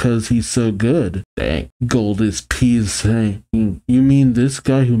him because he's so good. Dang. Gold is peeved, saying, you mean this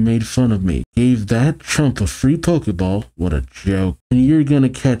guy who made fun of me gave that chump a free Pokeball? What a joke. And you're gonna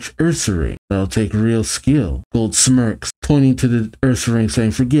catch Ursa ring. That'll take real skill. Gold smirks, pointing to the Ursa ring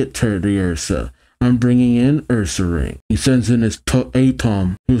saying, forget Teddiursa. I'm bringing in Ursa ring. He sends in his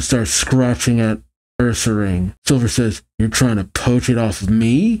Apom, who starts scratching at Ursa ring. Silver says, you're trying to poach it off of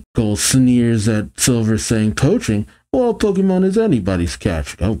me? Gold sneers at Silver saying, poaching? Well, Pokemon is anybody's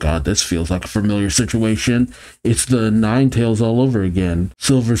catch. Oh god, this feels like a familiar situation. It's the Ninetales all over again.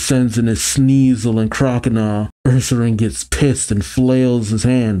 Silver sends in his Sneasel and Crocodile. Ursa ring gets pissed and flails his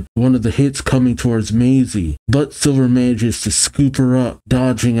hand, one of the hits coming towards Maisie. But Silver manages to scoop her up,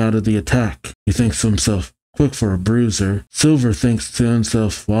 dodging out of the attack. He thinks to himself, quick for a bruiser. Silver thinks to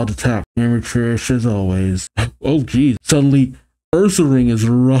himself, wild attack, amateurish as always. Oh geez. Suddenly, Ursa ring is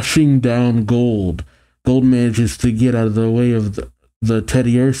rushing down Gold. Gold manages to get out of the way of the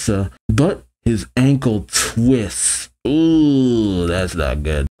Teddiursa, but his ankle twists. Ooh, that's not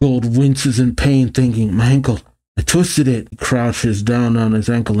good. Gold winces in pain, thinking, my ankle, I twisted it. He crouches down on his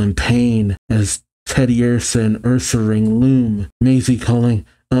ankle in pain as Teddiursa and Ursa ring loom. Maisie calling,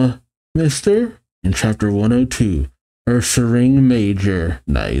 mister? In chapter 102, Ursa ring Major.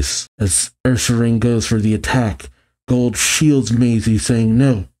 Nice. As Ursa ring goes for the attack, Gold shields Maisie, saying,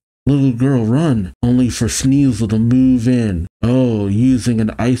 no, little girl, run, only for Sneasel to move in. Oh, using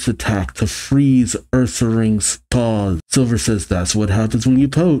an ice attack to freeze Ursa ring's paws. Silver says, that's what happens when you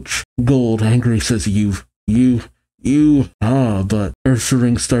poach. Gold, angry, says, but Ursa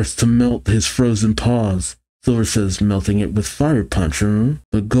ring starts to melt his frozen paws. Silver says, melting it with fire punch,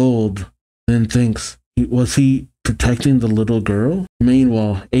 But Gold then thinks, was he protecting the little girl?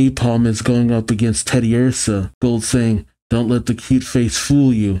 Meanwhile, Apom is going up against Teddiursa. Gold saying, don't let the cute face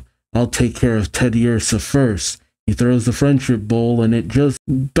fool you. I'll take care of Teddiursa first. He throws the friendship bowl and it just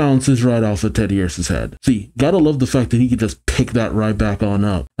bounces right off of Teddiursa's head. See, gotta love the fact that he could just pick that right back on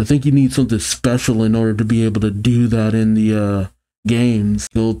up. I think you need something special in order to be able to do that in the games.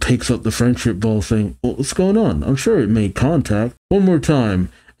 Gold picks up the friendship bowl saying, well, what's going on? I'm sure it made contact. One more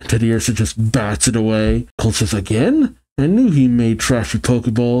time. Teddiursa just bats it away. Gold says, again? I knew he made trashy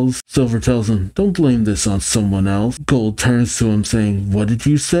Pokeballs. Silver tells him, don't blame this on someone else. Gold turns to him saying, what did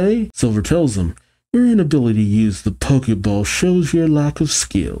you say? Silver tells him, your inability to use the Pokeball shows your lack of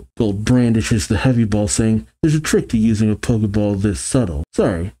skill. Gold brandishes the heavy ball saying, there's a trick to using a Pokeball this subtle.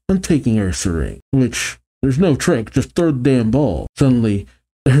 Sorry, I'm taking Ursa ring. Which There's no trick. Just throw the damn ball. Suddenly,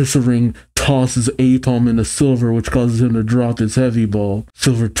 Ursaring tosses Apalm into Silver, which causes him to drop his heavy ball.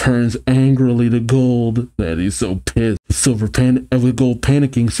 Silver turns angrily to Gold, and he's so pissed. With Gold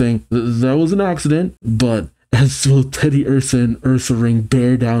panicking, saying that was an accident, but as both Teddy Ursa and Ursaring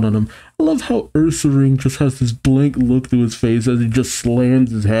bear down on him. I love how Ursaring just has this blank look to his face as he just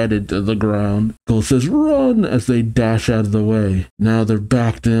slams his head into the ground. Gold says, "Run!" as they dash out of the way. Now they're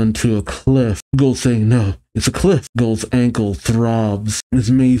backed into a cliff. Gold saying, "No, it's a cliff." Gold's ankle throbs. As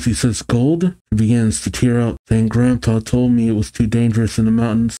Maisie says, "Gold?" He begins to tear up, saying, "Grandpa told me it was too dangerous in the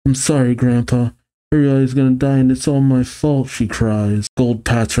mountains. I'm sorry, Grandpa. I realize he's gonna die and it's all my fault," she cries. Gold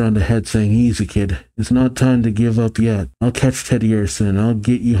pats her on the head, saying, "Easy, kid. It's not time to give up yet. I'll catch Teddy Ursa and I'll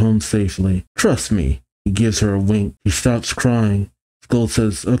get you home safely. Trust me." He gives her a wink. She stops crying. Gold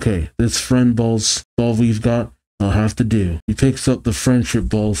says, "Okay, this friend ball we've got, I'll have to do." He picks up the friendship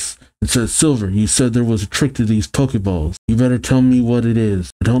balls and says, "Silver, you said there was a trick to these Pokeballs. You better tell me what it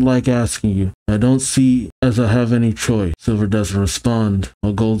is. I don't like asking you. I don't see as I have any choice." Silver doesn't respond,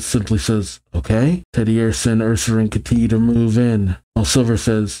 while Gold simply says, "Okay." Teddy Ursa and Ursaring continue to move in, while Silver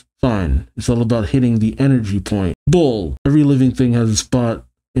says, "Fine. It's all about hitting the energy point." Bull! Every living thing has a spot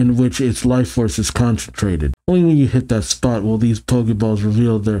in which its life force is concentrated. Only when you hit that spot will these Pokeballs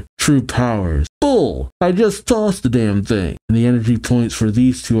reveal their true powers. Bull! I just tossed the damn thing. And the energy points for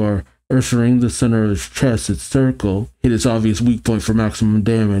these two are Ursaring, the center of his chest, its circle, hit its obvious weak point for maximum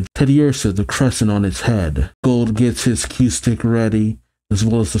damage. Teddy Ursa, the crescent on its head. Gold gets his Q-stick ready, as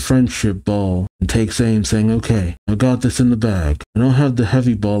well as the friendship ball, and takes aim, saying, "Okay, I got this in the bag. I don't have the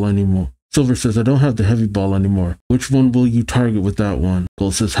heavy ball anymore." Silver says, "I don't have the heavy ball anymore. Which one will you target with that one?"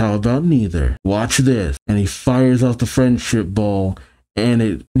 Gold says, "How about neither? Watch this." And he fires off the friendship ball, and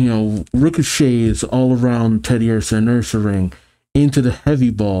it, ricochets all around Teddy Ursa and Ursaring into the heavy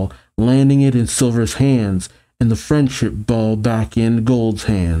ball, landing it in Silver's hands, and the friendship ball back in Gold's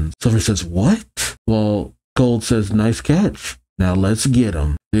hands. Silver says, "What?" Well, Gold says, "Nice catch. Now let's get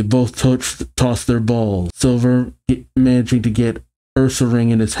them." They both toss their balls. Silver managing to get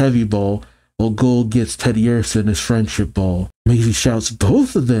Ursaring in his heavy ball, while Gold gets Teddy Ursa in his friendship ball. Maisie shouts,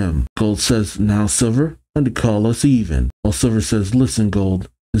 "Both of them!" Gold says, "Now, Silver, time to call us even." While Silver says, "Listen, Gold,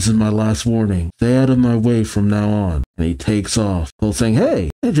 this is my last warning. Stay out of my way from now on." And he takes off. Gold saying, "Hey,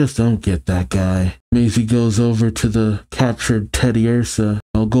 I just don't get that guy." Maisie goes over to the captured Teddy Ursa,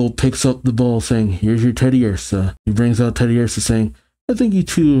 while Gold picks up the ball, saying, "Here's your Teddy Ursa." He brings out Teddy Ursa, saying, "I think you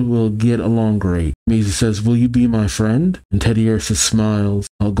two will get along great." Maisie says, "Will you be my friend?" And Teddy Ursa smiles,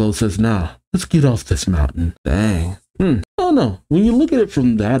 while Gold says, "Nah, let's get off this mountain." Dang. Oh no, when you look at it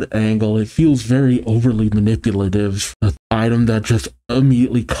from that angle, it feels very overly manipulative. An item that just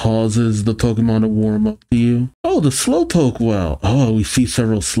immediately causes the Pokemon to warm up to you. Oh, the Slowpoke well. Oh, we see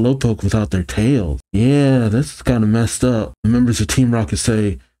several Slowpoke without their tails. Yeah, that's kind of messed up. The members of Team Rocket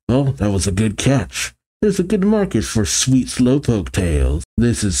say, "Well, that was a good catch. There's a good market for sweet Slowpoke tails.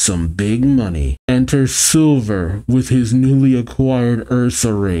 This is some big money." Enter Silver with his newly acquired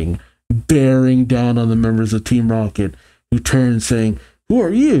Ursaring, bearing down on the members of Team Rocket, who turn saying, "Who are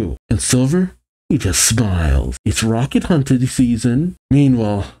you?" And Silver, he just smiles. It's Rocket Hunter season.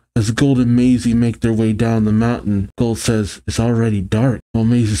 Meanwhile, as Gold and Maisie make their way down the mountain, Gold says, "It's already dark." While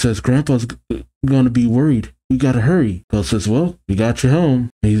Maisie says, "Grandpa's gonna be worried. We gotta hurry." Gold says, "Well, we got you home."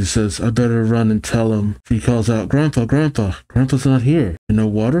 Maisie says, "I better run and tell him." She calls out, Grandpa, Grandpa's not here." And no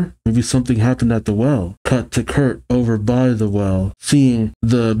water? Maybe something happened at the well. Cut to Kurt over by the well, seeing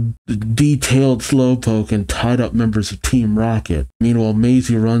the detailed Slowpoke and tied up members of Team Rocket. Meanwhile,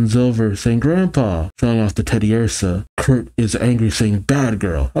 Maisie runs over, saying, "Grandpa," showing off to Teddy Ursa. Kurt is angry, saying, "Bad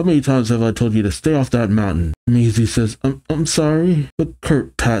girl. How many times have I told you to stay off that mountain?" Maisie says, I'm sorry." But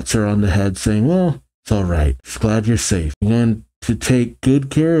Kurt pats her on the head, saying, "Well, it's all right. Just glad you're safe. You're going to take good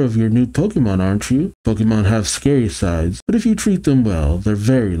care of your new Pokemon, aren't you? Pokemon have scary sides, but if you treat them well, they're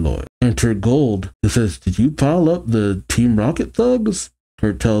very loyal." Enter Gold, who says, "Did you pile up the Team Rocket thugs?"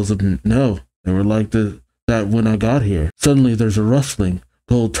 Kurt tells him, "No, they were like that when I got here." Suddenly there's a rustling.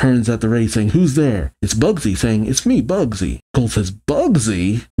 Gold turns at the ray, saying, "Who's there?" It's Bugsy, saying, "It's me, Bugsy." Gold says,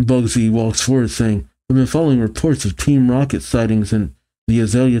 "Bugsy?" Bugsy walks forward, saying, "I've been following reports of Team Rocket sightings in the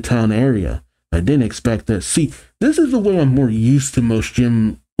Azalea Town area. I didn't expect that." See, this is the way I'm more used to most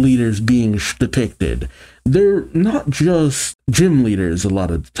gym leaders being depicted. They're not just gym leaders a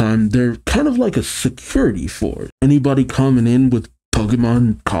lot of the time. They're kind of like a security force. Anybody coming in with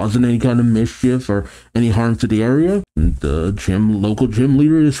Pokemon causing any kind of mischief or any harm to the area, The local gym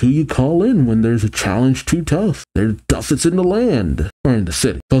leader is who you call in when there's a challenge too tough. They're toughest in the land, or in the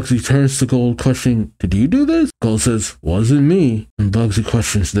city. Bugsy turns to Gold, questioning, did you do this? Gold says, wasn't me. And Bugsy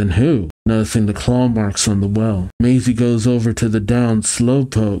questions, then who? Noticing the claw marks on the well. Maisie goes over to the downed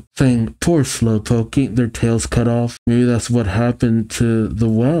Slowpoke, saying, poor Slowpoke, ain't their tails cut off? Maybe that's what happened to the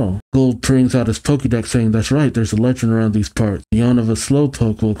well. Gold brings out his Pokédex, saying, that's right, there's a legend around these parts. The yawn of a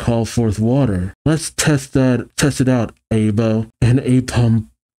Slowpoke will call forth water. Let's test it out, Abo. And Apom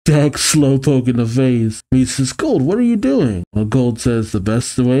decks Slowpoke in the face. He says, Gold, what are you doing? Well, Gold says, the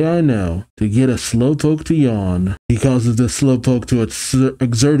best way I know, to get a Slowpoke to yawn. He causes the Slowpoke to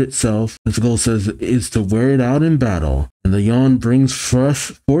exert itself, as Gold says, is to wear it out in battle. And the yawn brings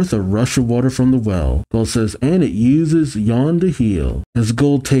forth a rush of water from the well. Gold says, and it uses yawn to heal. As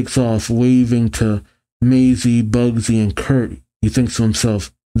Gold takes off, waving to Maisie, Bugsy, and Kurt, he thinks to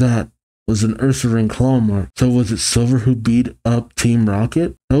himself, that was an Ursaring claw mark. So was it Silver who beat up Team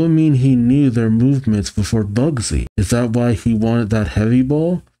Rocket? That would mean he knew their movements before Bugsy. Is that why he wanted that heavy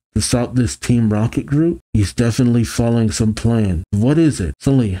ball? To stop this Team Rocket group? He's definitely following some plan. What is it?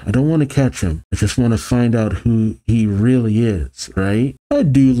 Silly, I don't want to catch him. I just want to find out who he really is, right? I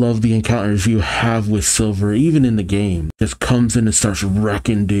do love the encounters you have with Silver, even in the game. Just comes in and starts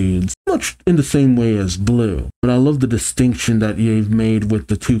wrecking dudes. Much in the same way as Blue. But I love the distinction that you've made with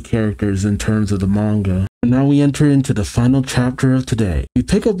the two characters in terms of the manga. And now we enter into the final chapter of today. We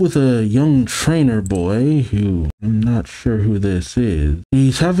pick up with a young trainer boy who, I'm not sure who this is.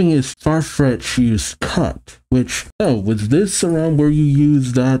 He's having his Farfetch shoes cut, which, was this around where you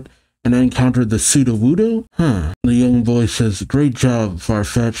use that and I encountered the Sudowoodo? Huh. The young boy says, great job,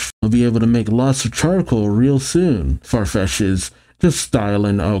 Farfetch. I'll be able to make lots of charcoal real soon. Farfetch is just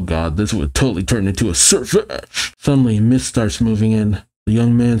styling. Oh god, this would totally turn into a Surfetch. Suddenly, mist starts moving in. The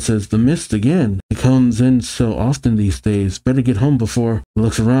young man says, the mist again. It comes in so often these days. Better get home before. He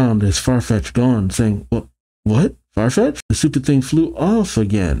looks around. Is Farfetch gone? Saying, what? Farfetch? The stupid thing flew off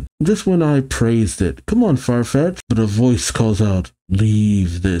again. Just when I praised it. Come on, Farfetch. But a voice calls out,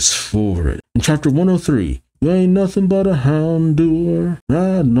 leave this forest. In chapter 103, you ain't nothing but a houndour,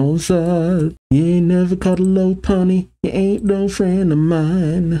 riding on the side. You ain't never caught a low pony. You ain't no friend of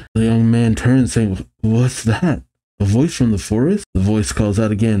mine. The young man turns, saying, what's that? A voice from the forest? The voice calls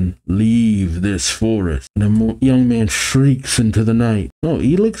out again, leave this forest. And the young man shrieks into the night. Oh,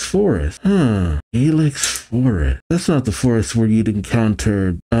 Elix Forest. Elix Forest. That's not the forest where you'd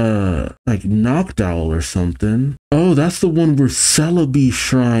encountered, like Noctowl or something. Oh, that's the one where Celebi's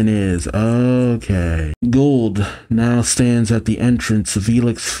shrine is. Okay. Gold now stands at the entrance of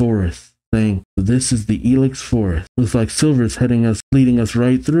Elix Forest, saying, this is the Elix Forest. Looks like Silver's leading us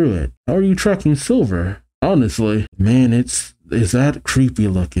right through it. How are you tracking Silver? Honestly, man, is that creepy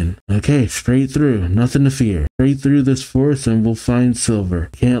looking. Okay, straight through, nothing to fear. Straight through this forest and we'll find Silver.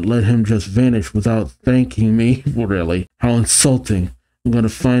 Can't let him just vanish without thanking me. Really? How insulting. I'm gonna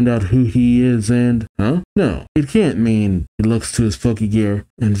find out who he is and... Huh? No, it can't mean... He looks to his Pokegear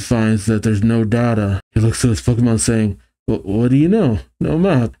and finds that there's no data. He looks to his Pokemon saying, what do you know? No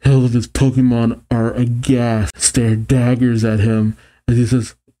map. All of his Pokemon are aghast, stare daggers at him as he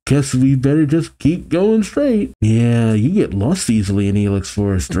says, guess we better just keep going straight. Yeah, you get lost easily in Elix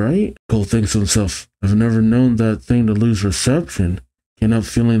Forest, right? Cole thinks to himself, I've never known that thing to lose reception. Can't help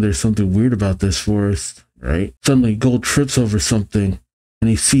feeling there's something weird about this forest, right? Suddenly, Gold trips over something, and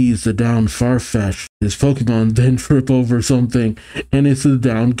he sees the down Farfetch. His Pokemon then trip over something, and it's the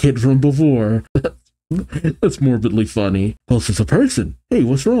down kid from before. That's morbidly funny. Gold says, a person. Hey,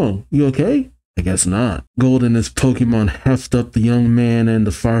 what's wrong? You okay? I guess not. Gold and his Pokemon heft up the young man and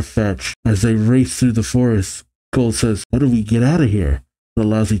the Farfetch as they race through the forest. Gold says, how do we get out of here? What a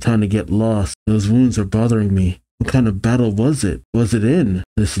lousy time to get lost. Those wounds are bothering me. What kind of battle was it? Was it in?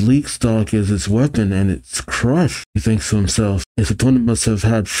 This leek stalk is its weapon and it's crushed. He thinks to himself, his opponent must have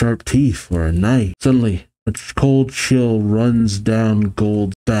had sharp teeth or a knife. Suddenly, a cold chill runs down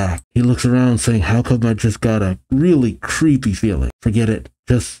Gold's back. He looks around saying, how come I just got a really creepy feeling? Forget it.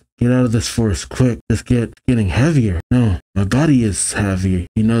 Just get out of this forest quick. Just getting heavier. No, my body is heavy.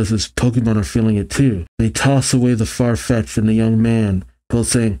 He knows his Pokemon are feeling it too. They toss away the Farfetch and the young man. Gold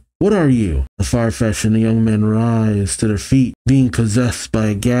saying, what are you? The Farfetch and the young man rise to their feet, being possessed by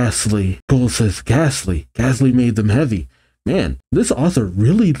a Ghastly. Gold says, Ghastly? Ghastly made them heavy. Man, this author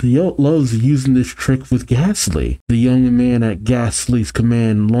really loves using this trick with Ghastly. The young man at Ghastly's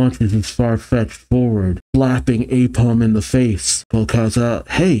command launches his Farfetch forward, slapping Apom in the face. Gold calls out,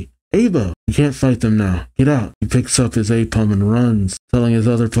 hey, Abo, you can't fight them now. Get out. He picks up his Apom and runs, telling his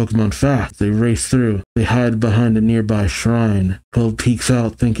other Pokemon fast. They race through. They hide behind a nearby shrine. Gold peeks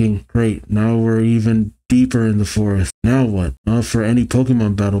out thinking, great, now we're even deeper in the forest. Now what? Not for any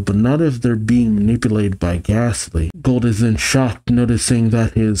Pokemon battle, but not if they're being manipulated by Ghastly. Gold is in shock, noticing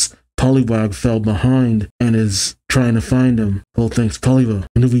that his Poliwag fell behind and is trying to find him. Gold thinks, Poliwag,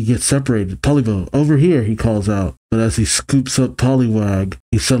 when did we get separated? Poliwag, over here, he calls out. But as he scoops up Poliwag,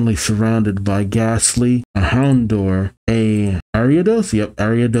 he's suddenly surrounded by Ghastly, a Houndour, a Ariados? Yep,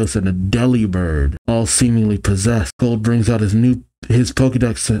 Ariados, and a Delibird, all seemingly possessed. Gold brings out his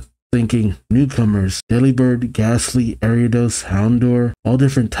Pokedex, thinking, newcomers, Delibird, Ghastly, Ariados, Houndour, all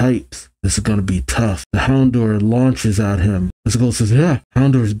different types. This is gonna be tough. The Houndour launches at him. As Gold says, yeah,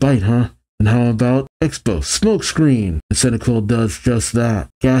 Houndour's bite, huh? And how about Expo, Smokescreen? And Cyndaquil does just that.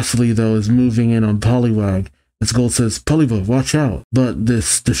 Ghastly, though, is moving in on Poliwag. As Gold says, Poliwag, watch out. But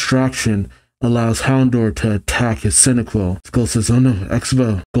this distraction allows Houndour to attack his Cyndaquil. As Gold says, oh no,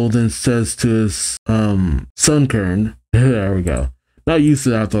 Expo. Gold then says to his Sunkern, there we go. Not used to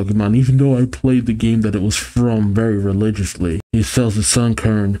that Pokemon, even though I played the game that it was from very religiously. He tells the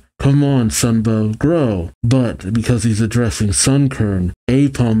Sunkern, come on, Sunbow, grow. But because he's addressing Sunkern,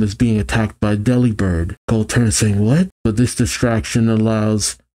 Apom is being attacked by Delibird. Gold turns saying, what? But this distraction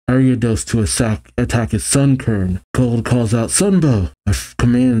allows Ariados to attack his Sunkern. Gold calls out, Sunbow, my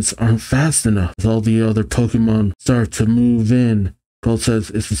commands aren't fast enough. As all the other Pokemon start to move in, Gold says,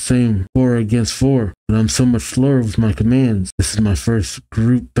 it's the same 4 against 4, but I'm so much slower with my commands. This is my first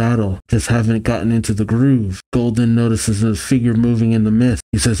group battle, just haven't gotten into the groove. Gold then notices a figure moving in the mist.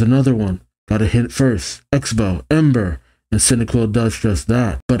 He says, another one. Gotta hit it first. Expo, Ember. And Cyndaquil does just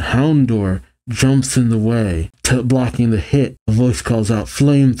that. But Houndour jumps in the way, blocking the hit. A voice calls out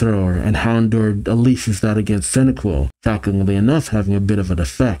Flamethrower, and Houndour unleashes that against Cyndaquil, shockingly enough having a bit of an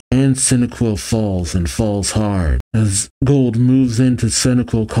effect. And Cyndaquil falls, and falls hard. As Gold moves into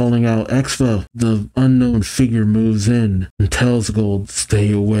Cyndaquil, calling out Expo, the unknown figure moves in and tells Gold,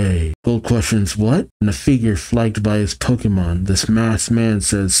 stay away. Gold questions, what? And a figure flanked by his Pokemon, this masked man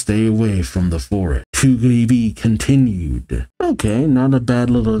says, stay away from the forest. To be continued. Okay, not a bad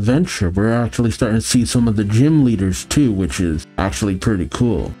little adventure. We're actually starting to see some of the gym leaders too, which is actually pretty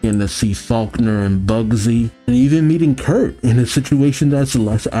cool. Getting to see Faulkner and Bugsy, and even meeting Kurt in a situation that's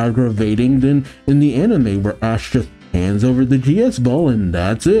less aggravating than in the anime where Ash just hands over the GS ball and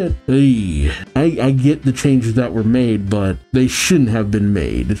that's it. Hey, I get the changes that were made, but they shouldn't have been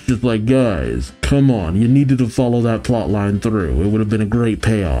made. It's just like, guys, come on, you needed to follow that plot line through. It would have been a great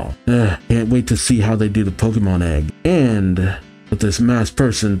payoff. Can't wait to see how they do the Pokemon egg. And with this masked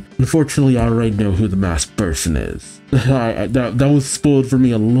person, unfortunately I already know who the masked person is. That was spoiled for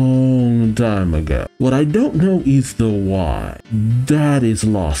me a long time ago. What I don't know is the why. That is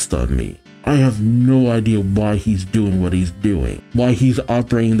lost on me. I have no idea why he's doing what he's doing, why he's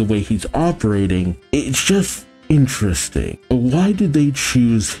operating the way he's operating. It's just interesting. Why did they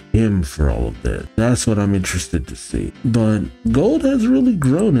choose him for all of this? That's what I'm interested to see. But Gold has really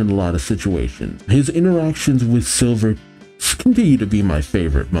grown in a lot of situations. His interactions with Silver continue to be my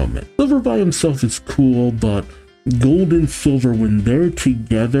favorite moment. Silver by himself is cool, but Gold and Silver, when they're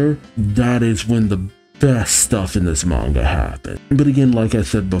together, that is when the best stuff in this manga happens. But again, like I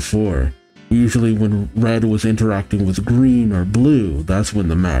said before, usually when Red was interacting with Green or Blue, that's when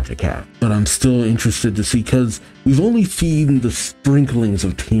the magic happened. But I'm still interested to see, because we've only seen the sprinklings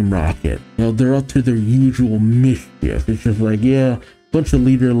of Team Rocket. You know, they're up to their usual mischief. It's just like, yeah, bunch of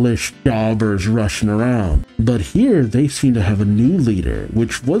leaderless jobbers rushing around. But here, they seem to have a new leader,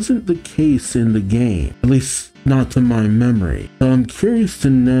 which wasn't the case in the game. At least, not to my memory. So I'm curious to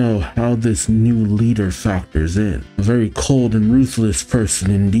know how this new leader factors in. A very cold and ruthless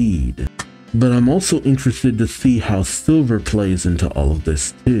person indeed. But I'm also interested to see how Silver plays into all of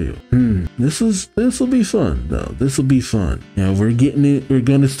this too. This will be fun though. This will be fun. You know, we're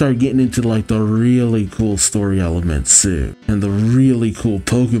gonna start getting into like the really cool story elements soon, and the really cool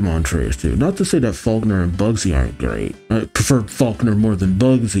Pokemon traits too. Not to say that Faulkner and Bugsy aren't great. I prefer Faulkner more than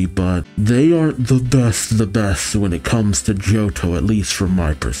Bugsy, but they aren't the best when it comes to Johto, at least from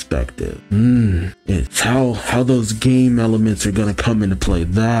my perspective. It's how those game elements are gonna come into play.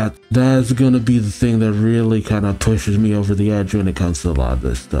 That's gonna be the thing that really kind of pushes me over the edge when it comes to a lot of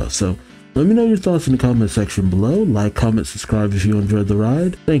this stuff. So let me know your thoughts in the comment section below. Like, comment, subscribe if you enjoyed the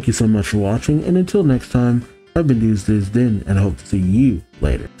ride. Thank you so much for watching, and until next time, I've been Duuz-Diz-Din, and I hope to see you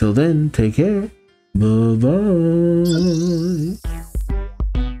later. Till then, take care. Bye-bye.